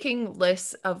making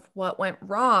lists of what went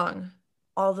wrong,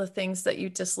 all the things that you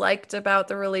disliked about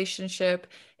the relationship,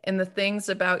 and the things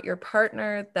about your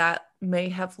partner that may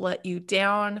have let you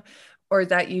down or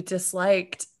that you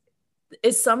disliked,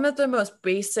 is some of the most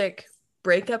basic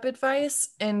breakup advice.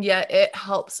 And yet it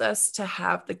helps us to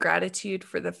have the gratitude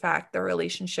for the fact the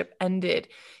relationship ended,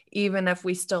 even if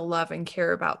we still love and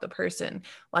care about the person.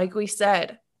 Like we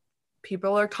said,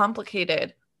 people are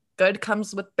complicated. Good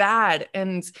comes with bad.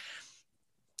 And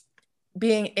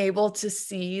being able to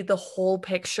see the whole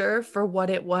picture for what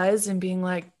it was and being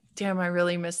like, damn, I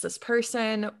really miss this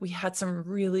person. We had some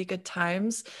really good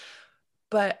times,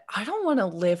 but I don't want to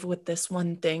live with this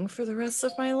one thing for the rest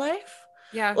of my life.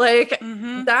 Yeah. Like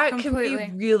that completely.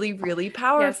 can be really, really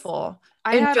powerful.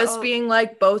 Yes. And just being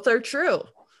like, both are true.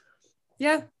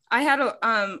 Yeah. I had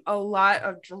a lot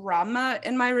of drama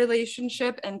in my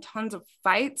relationship and tons of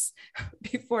fights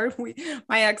before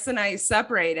my ex and I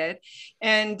separated.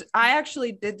 And I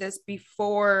actually did this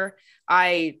before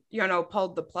I,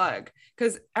 pulled the plug,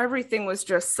 because everything was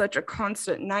just such a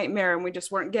constant nightmare and we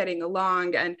just weren't getting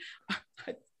along. And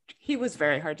he was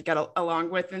very hard to get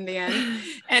along with in the end.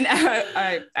 And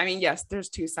I mean, yes, there's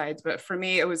two sides, but for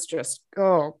me, it was just,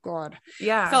 oh God.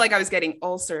 Yeah. I felt like I was getting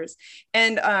ulcers.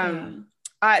 And,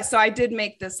 so I did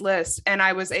make this list, and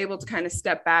I was able to kind of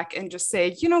step back and just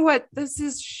say, you know what, this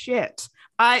is shit.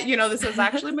 This has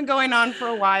actually been going on for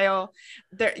a while.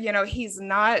 There, he's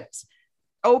not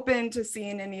open to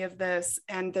seeing any of this,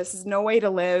 and this is no way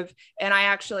to live. And I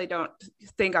actually don't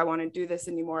think I want to do this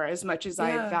anymore, as much as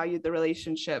I valued the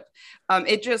relationship.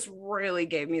 It just really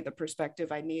gave me the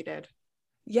perspective I needed.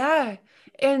 Yeah.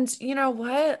 And you know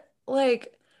what?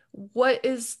 Like, what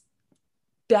is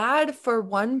bad for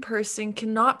one person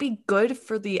cannot be good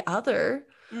for the other.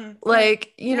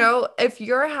 Like, if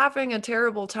you're having a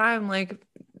terrible time, like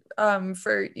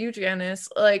for you, Janice,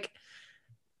 like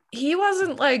he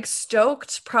wasn't like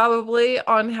stoked probably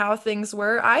on how things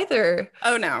were either.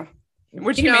 Oh no,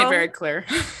 which he made very clear.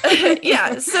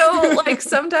 Yeah. So like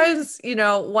sometimes,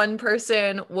 one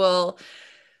person will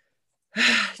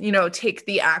take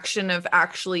the action of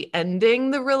actually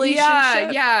ending the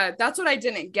relationship. Yeah, that's what I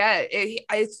didn't get.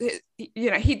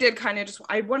 He did kind of just,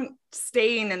 I wasn't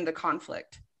staying in the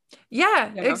conflict.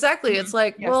 Yeah, exactly. It's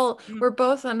like, well, we're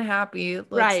both unhappy.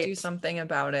 Let's do something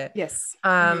about it. Yes.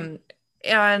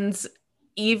 And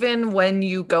even when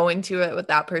you go into it with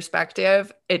that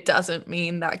perspective, it doesn't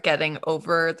mean that getting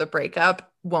over the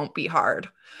breakup won't be hard.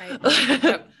 Right.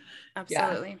 Yep.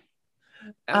 Absolutely.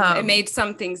 It made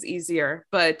some things easier,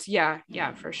 but yeah,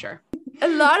 for sure. A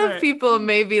lot of people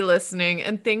may be listening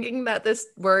and thinking that this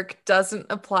work doesn't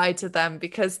apply to them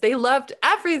because they loved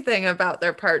everything about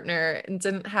their partner and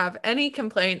didn't have any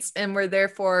complaints and were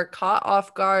therefore caught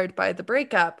off guard by the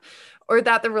breakup, or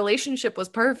that the relationship was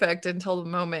perfect until the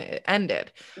moment it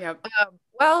ended. Yep.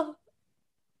 Well,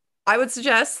 I would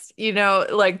suggest,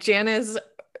 like Janice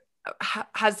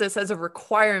has this as a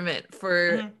requirement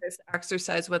for this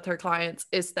exercise with her clients,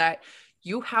 is that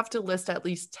you have to list at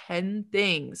least 10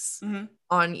 things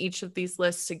on each of these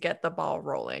lists to get the ball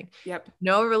rolling. Yep.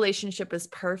 No relationship is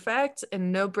perfect,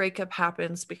 and no breakup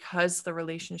happens because the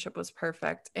relationship was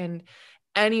perfect. And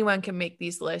anyone can make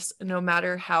these lists, no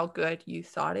matter how good you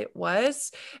thought it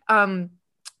was.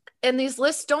 And these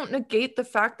lists don't negate the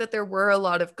fact that there were a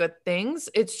lot of good things.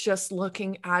 It's just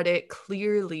looking at it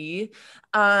clearly,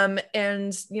 and,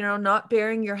 not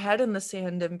burying your head in the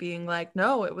sand and being like,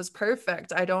 no, it was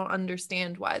perfect. I don't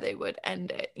understand why they would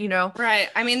end it, Right.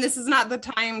 I mean, this is not the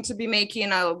time to be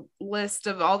making a list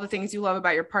of all the things you love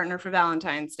about your partner for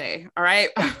Valentine's Day. All right.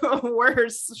 We're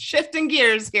shifting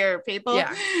gears here, people.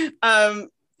 Yeah.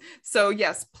 So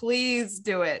yes, please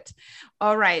do it.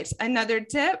 All right. Another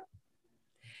tip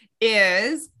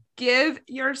is give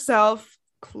yourself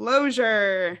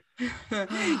closure.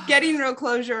 Getting real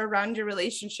closure around your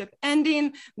relationship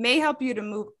ending may help you to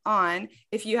move on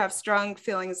if you have strong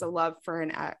feelings of love for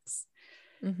an ex.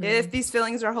 Mm-hmm. If these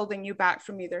feelings are holding you back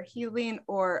from either healing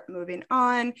or moving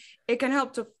on, it can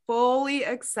help to fully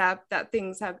accept that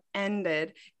things have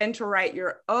ended and to write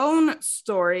your own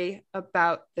story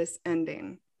about this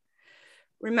ending.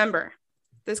 Remember,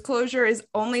 this closure is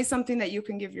only something that you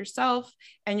can give yourself,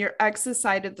 and your ex's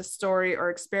side of the story or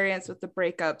experience with the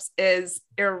breakups is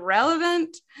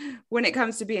irrelevant when it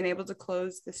comes to being able to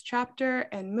close this chapter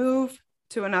and move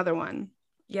to another one.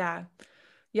 Yeah.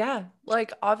 Yeah.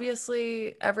 Like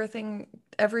obviously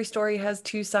every story has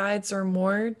two sides or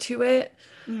more to it.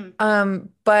 Mm-hmm.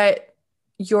 But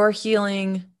your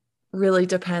healing really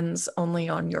depends only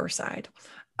on your side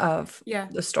of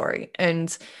the story,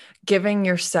 and giving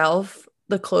yourself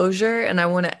the closure. And I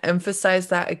want to emphasize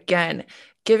that again,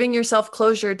 giving yourself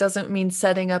closure doesn't mean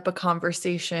setting up a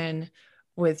conversation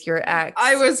with your ex.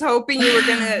 I was hoping you were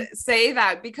going to say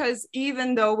that, because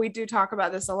even though we do talk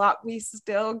about this a lot, we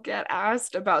still get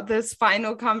asked about this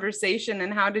final conversation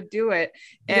and how to do it.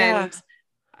 And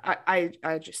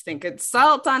I just think it's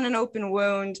salt on an open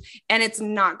wound, and it's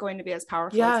not going to be as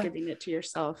powerful as giving it to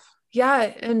yourself. Yeah.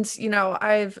 And, you know,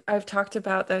 I've talked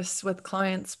about this with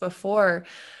clients before.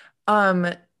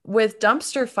 With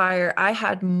Dumpster Fire, I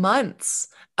had months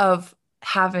of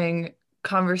having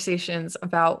conversations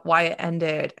about why it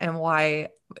ended and why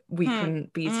we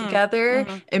couldn't be together,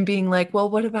 and being like, well,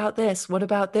 what about this? What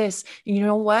about this? You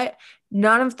know what?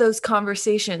 None of those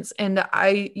conversations. And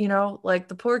I, you know, like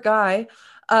the poor guy,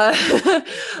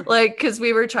 like, cause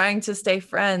we were trying to stay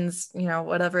friends, you know,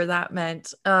 whatever that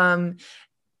meant.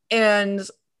 And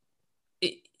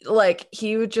like,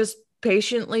 he would just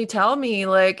patiently tell me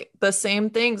like the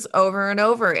same things over and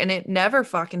over, and it never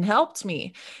fucking helped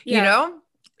me, you know?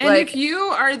 And like, if you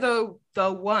are the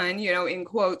one, you know, in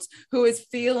quotes, who is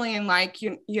feeling like,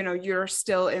 you know, you're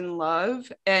still in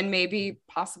love, and maybe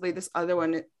possibly this other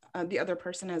one, the other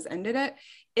person has ended it,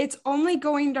 it's only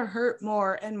going to hurt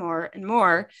more and more and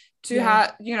more to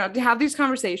have, you know, to have these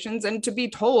conversations and to be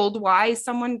told why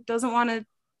someone doesn't want to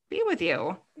be with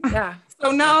you. Yeah.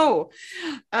 So no.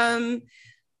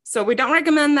 So we don't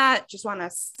recommend that. Just want to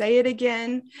say it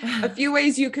again. A few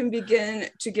ways you can begin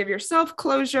to give yourself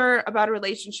closure about a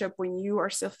relationship when you are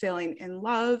still feeling in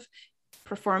love: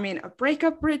 performing a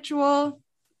breakup ritual.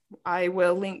 I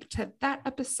will link to that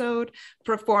episode.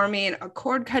 Performing a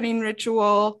cord cutting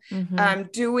ritual,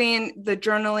 doing the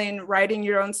journaling, writing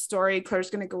your own story.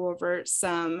 Claire's going to go over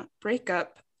some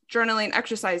breakup journaling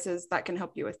exercises that can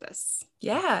help you with this.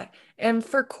 Yeah. And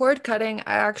for cord cutting,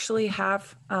 I actually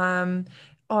have,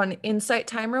 on Insight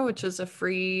Timer, which is a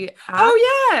free app.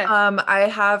 Oh yeah. I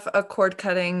have a cord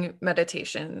cutting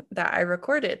meditation that I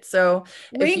recorded. So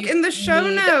link in the show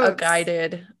notes. A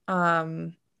guided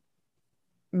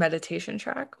meditation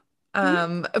track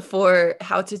for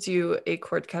how to do a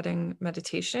cord cutting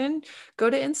meditation, go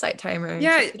to Insight Timer and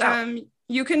check it out.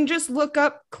 You can just look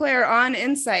up Claire on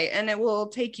Insight and it will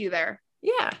take you there.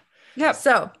 Yeah.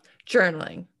 So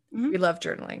journaling. We love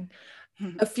journaling.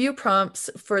 A few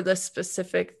prompts for the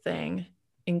specific thing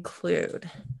include: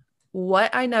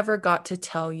 what I never got to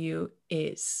tell you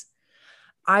is,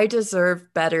 I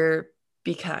deserve better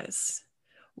because,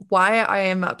 why I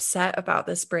am upset about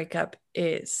this breakup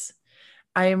is,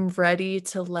 I am ready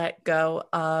to let go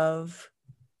of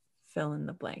fill in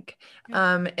the blank.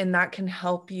 And that can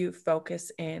help you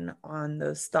focus in on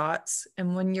those thoughts.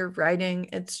 And when you're writing,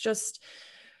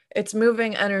 it's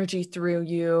moving energy through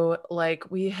you.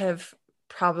 Like, we have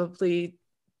probably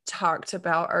talked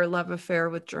about our love affair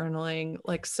with journaling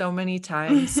like so many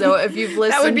times. So if you've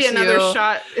listened, that would be another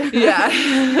shot.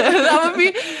 That would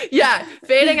be,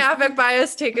 fading affect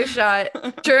bias, take a shot.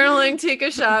 Journaling, take a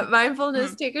shot.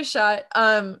 Mindfulness, take a shot.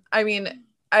 I mean,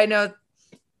 I know,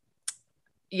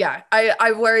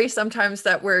 I worry sometimes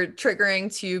that we're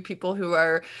triggering to people who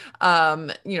are,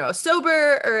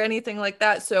 sober or anything like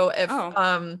that. So if,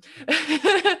 not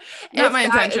if my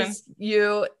intention,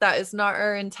 that is not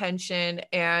our intention.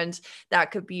 And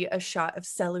that could be a shot of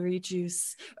celery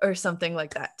juice or something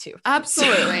like that too.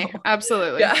 Absolutely.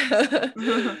 Absolutely.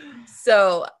 Yeah.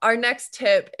 So our next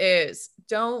tip is,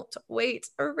 don't wait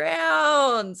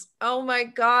around. Oh my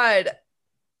God.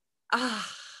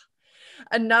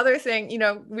 Another thing,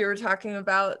 we were talking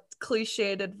about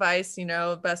cliched advice,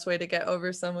 best way to get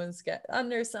over someone is get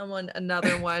under someone.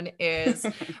 Another one is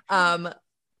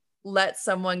let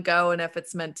someone go. And if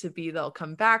it's meant to be, they'll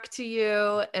come back to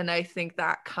you. And I think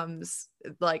that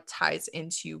ties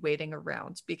into waiting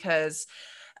around, because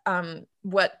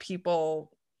what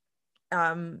people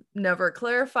never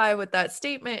clarify with that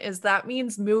statement is that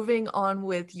means moving on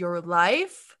with your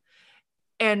life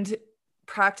and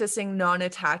practicing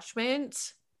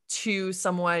non-attachment to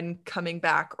someone coming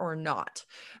back or not.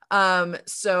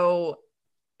 So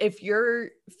if you're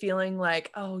feeling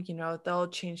like, oh, you know, they'll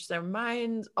change their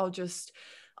mind, I'll just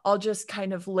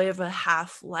kind of live a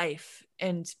half life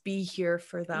and be here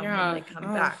for them when they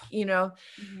come back, you know.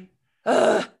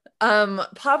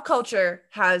 Pop culture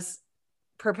has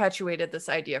perpetuated this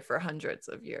idea for hundreds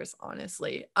of years,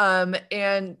 honestly.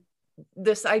 And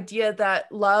this idea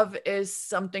that love is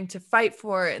something to fight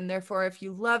for, and therefore if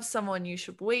you love someone, you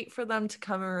should wait for them to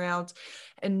come around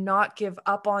and not give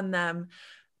up on them.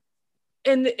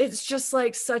 And it's just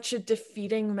like such a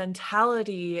defeating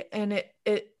mentality, and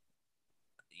it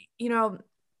you know,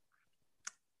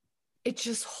 it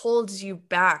just holds you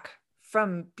back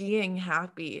from being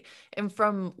happy and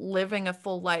from living a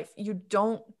full life. You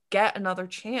don't get another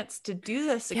chance to do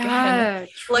this again. Yeah,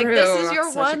 true. Like, this is your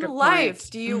That's such a one good life.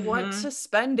 point. Do you want to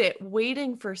spend it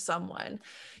waiting for someone?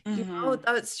 You know,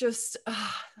 that's just,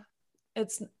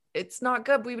 it's not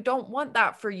good. We don't want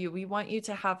that for you. We want you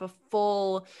to have a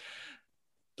full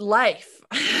life.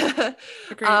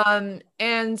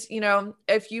 And you know,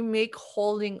 if you make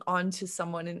holding on to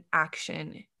someone an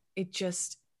action,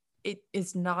 it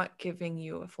is not giving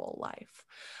you a full life.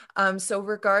 So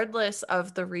regardless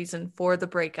of the reason for the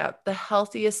breakup, the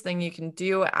healthiest thing you can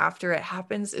do after it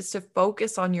happens is to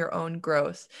focus on your own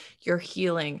growth, your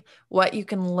healing, what you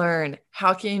can learn,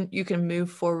 how you can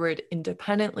move forward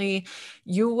independently.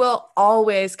 You will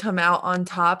always come out on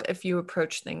top if you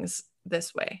approach things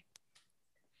this way.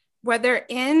 Whether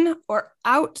in or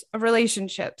out of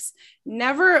relationships,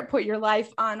 never put your life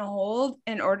on hold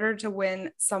in order to win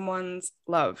someone's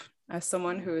love. As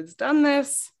someone who has done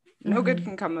this, no good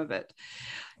can come of it.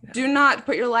 Yeah. Do not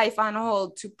put your life on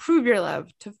hold to prove your love,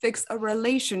 to fix a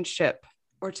relationship,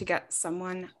 or to get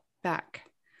someone back.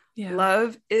 Yeah.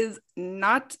 Love is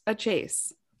not a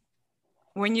chase.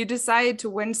 When you decide to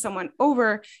win someone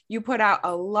over, you put out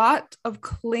a lot of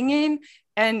clinging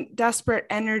and desperate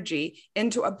energy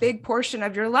into a big portion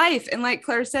of your life. And like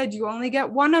Claire said, you only get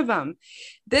one of them.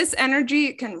 This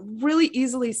energy can really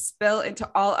easily spill into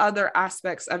all other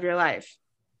aspects of your life.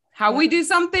 How we do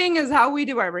something is how we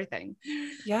do everything.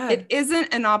 Yeah. It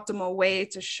isn't an optimal way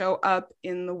to show up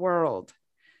in the world.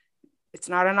 It's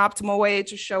not an optimal way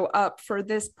to show up for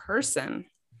this person.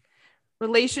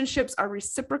 Relationships are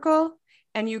reciprocal,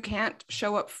 and you can't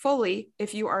show up fully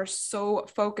if you are so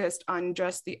focused on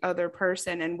just the other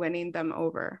person and winning them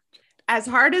over. As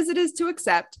hard as it is to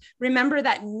accept, remember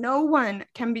that no one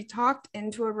can be talked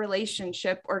into a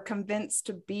relationship or convinced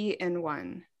to be in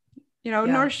one. You know,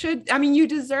 nor should, I mean, you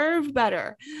deserve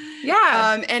better.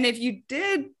 Yeah. And if you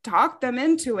did talk them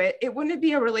into it, it wouldn't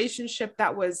be a relationship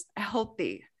that was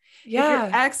healthy. Yeah.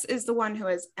 If your ex is the one who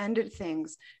has ended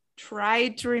things, try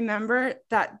to remember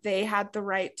that they had the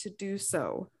right to do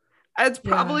so. It's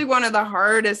probably one of the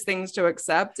hardest things to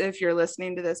accept if you're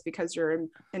listening to this because you're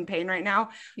in pain right now.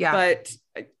 Yeah. But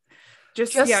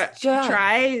just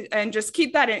try and just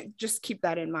keep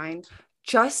that in mind.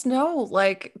 Just know,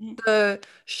 like, the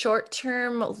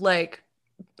short-term, like,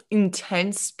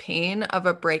 intense pain of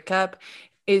a breakup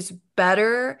is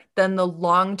better than the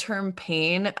long-term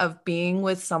pain of being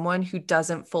with someone who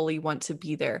doesn't fully want to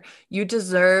be there. You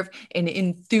deserve an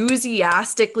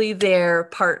enthusiastically there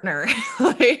partner.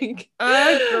 Like,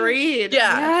 agreed.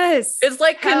 Yeah. Yes. It's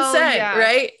like consent,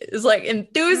 right? It's like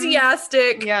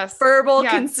enthusiastic, verbal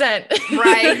consent.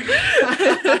 Right.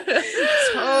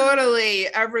 Totally.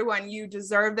 Everyone, you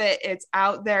deserve it. It's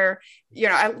out there. You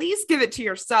know, at least give it to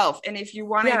yourself. And if you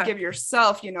want to give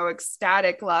yourself, you know,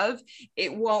 ecstatic love,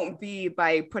 it won't be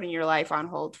by putting your life on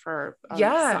hold for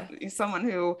someone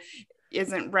who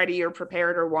isn't ready or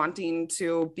prepared or wanting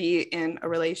to be in a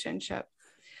relationship.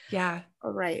 Yeah.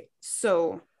 All right.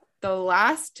 So the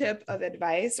last tip of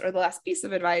advice, or the last piece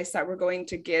of advice that we're going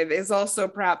to give, is also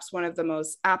perhaps one of the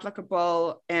most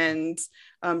applicable and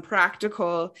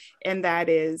practical, and that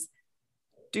is,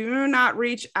 do not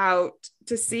reach out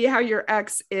to see how your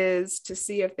ex is, to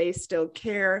see if they still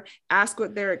care. Ask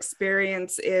what their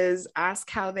experience is. Ask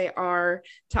how they are.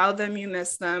 Tell them you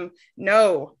miss them.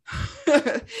 No.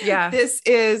 Yeah. This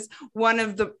is one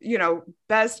of the, you know,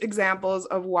 best examples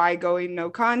of why going no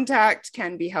contact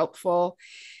can be helpful.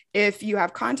 If you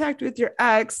have contact with your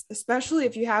ex, especially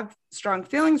if you have strong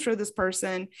feelings for this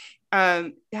person,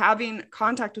 having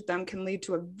contact with them can lead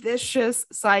to a vicious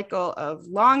cycle of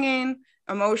longing,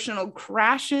 emotional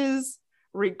crashes,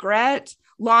 regret,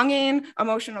 longing,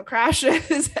 emotional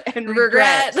crashes, and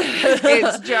regret.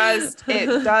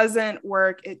 It doesn't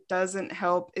work. It doesn't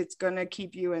help. It's going to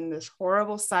keep you in this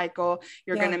horrible cycle.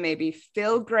 You're going to maybe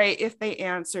feel great if they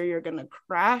answer. You're going to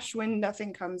crash when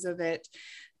nothing comes of it.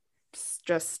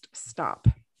 Just stop.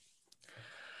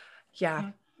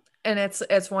 Yeah. And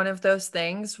it's one of those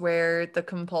things where the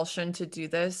compulsion to do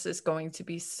this is going to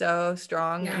be so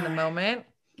strong in the moment.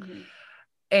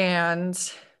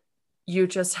 And you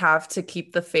just have to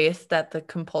keep the faith that the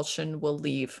compulsion will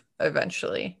leave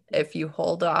eventually if you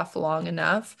hold off long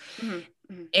enough.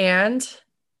 And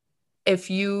if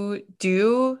you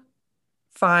do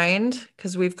find,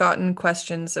 because we've gotten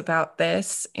questions about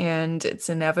this, and it's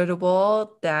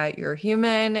inevitable that you're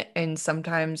human and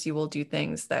sometimes you will do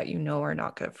things that you know are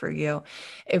not good for you.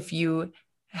 If you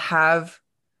have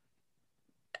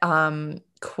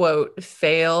quote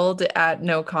failed at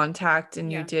no contact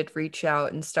and you did reach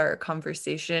out and start a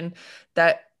conversation,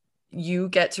 that you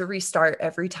get to restart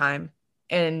every time.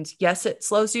 And yes, it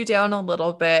slows you down a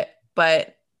little bit,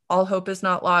 but all hope is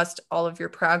not lost. All of your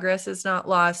progress is not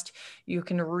lost. You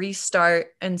can restart,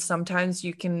 and sometimes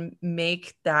you can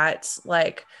make that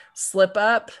like slip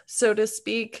up, so to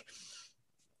speak,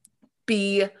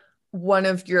 be one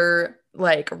of your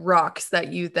like rocks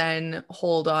that you then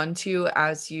hold on to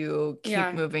as you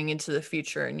keep moving into the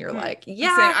future. And you're like,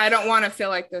 I don't want to feel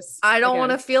like this. I don't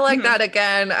want to feel like that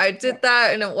again. I did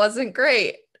that and it wasn't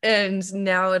great. And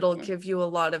now it'll give you a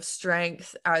lot of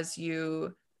strength as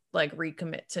you like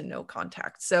recommit to no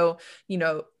contact. So, you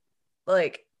know,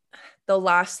 like the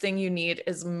last thing you need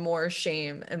is more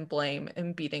shame and blame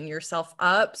and beating yourself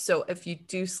up. So if you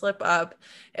do slip up,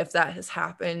 if that has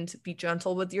happened, be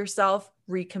gentle with yourself,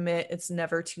 recommit. It's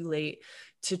never too late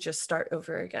to just start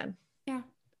over again. Yeah.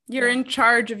 You're in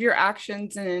charge of your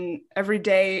actions in every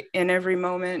day, in every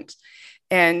moment.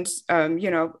 And,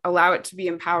 you know, allow it to be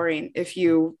empowering. If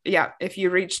you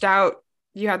reached out,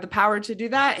 you have the power to do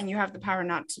that, and you have the power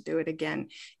not to do it again.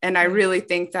 And I really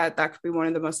think that that could be one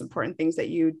of the most important things that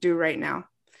you do right now.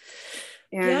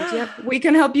 And we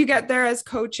can help you get there as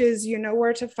coaches. You know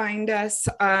where to find us.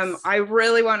 I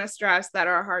really want to stress that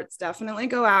our hearts definitely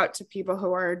go out to people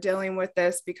who are dealing with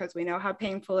this, because we know how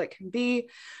painful it can be.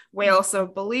 We also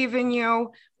believe in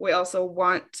you. We also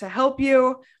want to help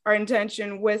you. Our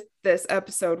intention with this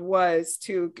episode was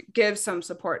to give some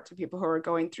support to people who are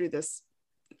going through this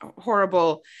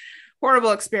horrible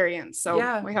experience.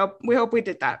 So we hope we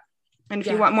did that. And if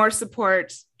you want more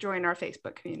support, join our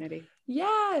Facebook community.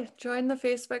 Yeah, join the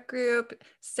Facebook group,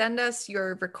 send us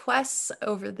your requests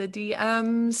over the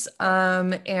DMs.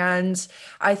 And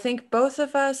I think both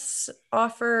of us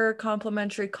offer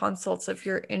complimentary consults if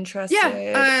you're interested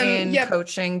in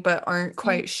coaching, but aren't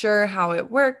quite sure how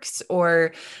it works,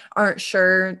 or aren't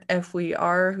sure if we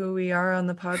are who we are on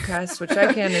the podcast, which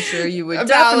I can assure you we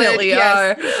definitely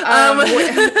are.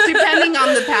 Depending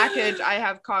on the package, I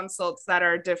have consults that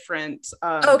are different,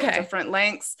 different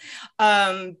lengths.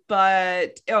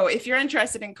 But if you're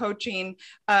interested in coaching,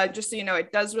 just so you know,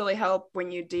 it does really help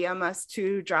when you DM us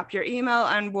to drop your email,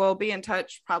 and we'll be in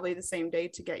touch probably the same day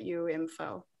to get you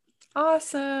info.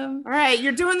 Awesome. All right.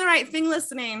 You're doing the right thing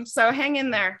listening. So hang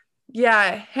in there.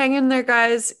 Yeah, hang in there,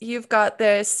 guys. You've got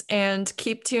this, and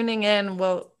keep tuning in.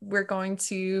 Well, we're going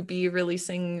to be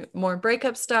releasing more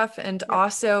breakup stuff, and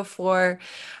also for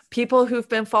people who've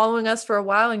been following us for a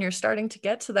while and you're starting to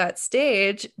get to that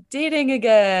stage, dating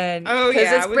again. Oh,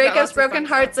 yeah. Because it's breakups, broken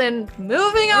hearts, and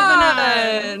moving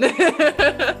on.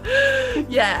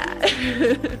 Yeah.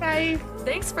 Bye.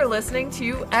 Thanks for listening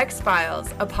to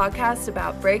X-Files, a podcast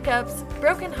about breakups,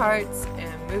 broken hearts,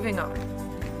 and moving on.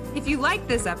 If you like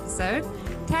this episode,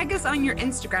 tag us on your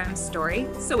Instagram story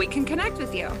so we can connect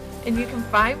with you. And you can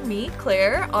find me,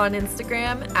 Claire, on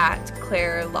Instagram at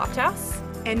Claire Lofthouse.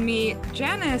 And me,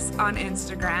 Janice, on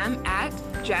Instagram at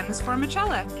Janice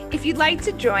Formicella. If you'd like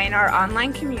to join our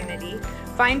online community,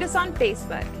 find us on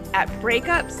Facebook at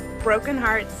Breakups, Broken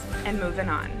Hearts, and Moving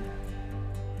On.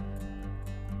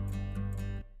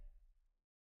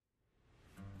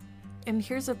 And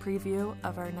here's a preview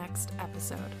of our next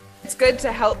episode. It's good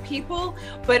to help people,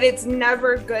 but it's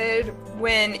never good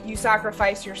when you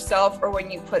sacrifice yourself or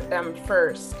when you put them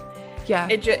first. Yeah.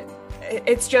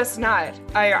 It's just not.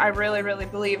 I really, really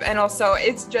believe. And also,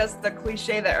 it's just the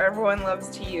cliche that everyone loves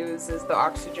to use is the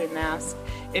oxygen mask.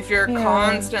 If you're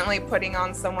constantly putting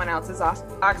on someone else's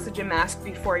oxygen mask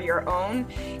before your own,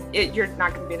 you're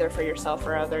not going to be there for yourself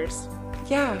or others.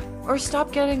 Yeah, or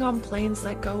stop getting on planes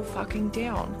that go fucking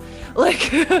down. Like,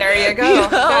 there you go. You know?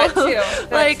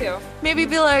 That too. Maybe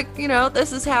be like,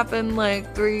 this has happened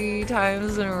like 3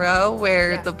 times in a row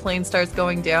where the plane starts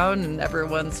going down and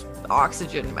everyone's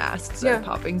oxygen masks are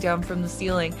popping down from the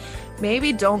ceiling.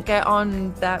 Maybe don't get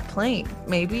on that plane.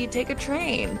 Maybe take a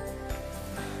train.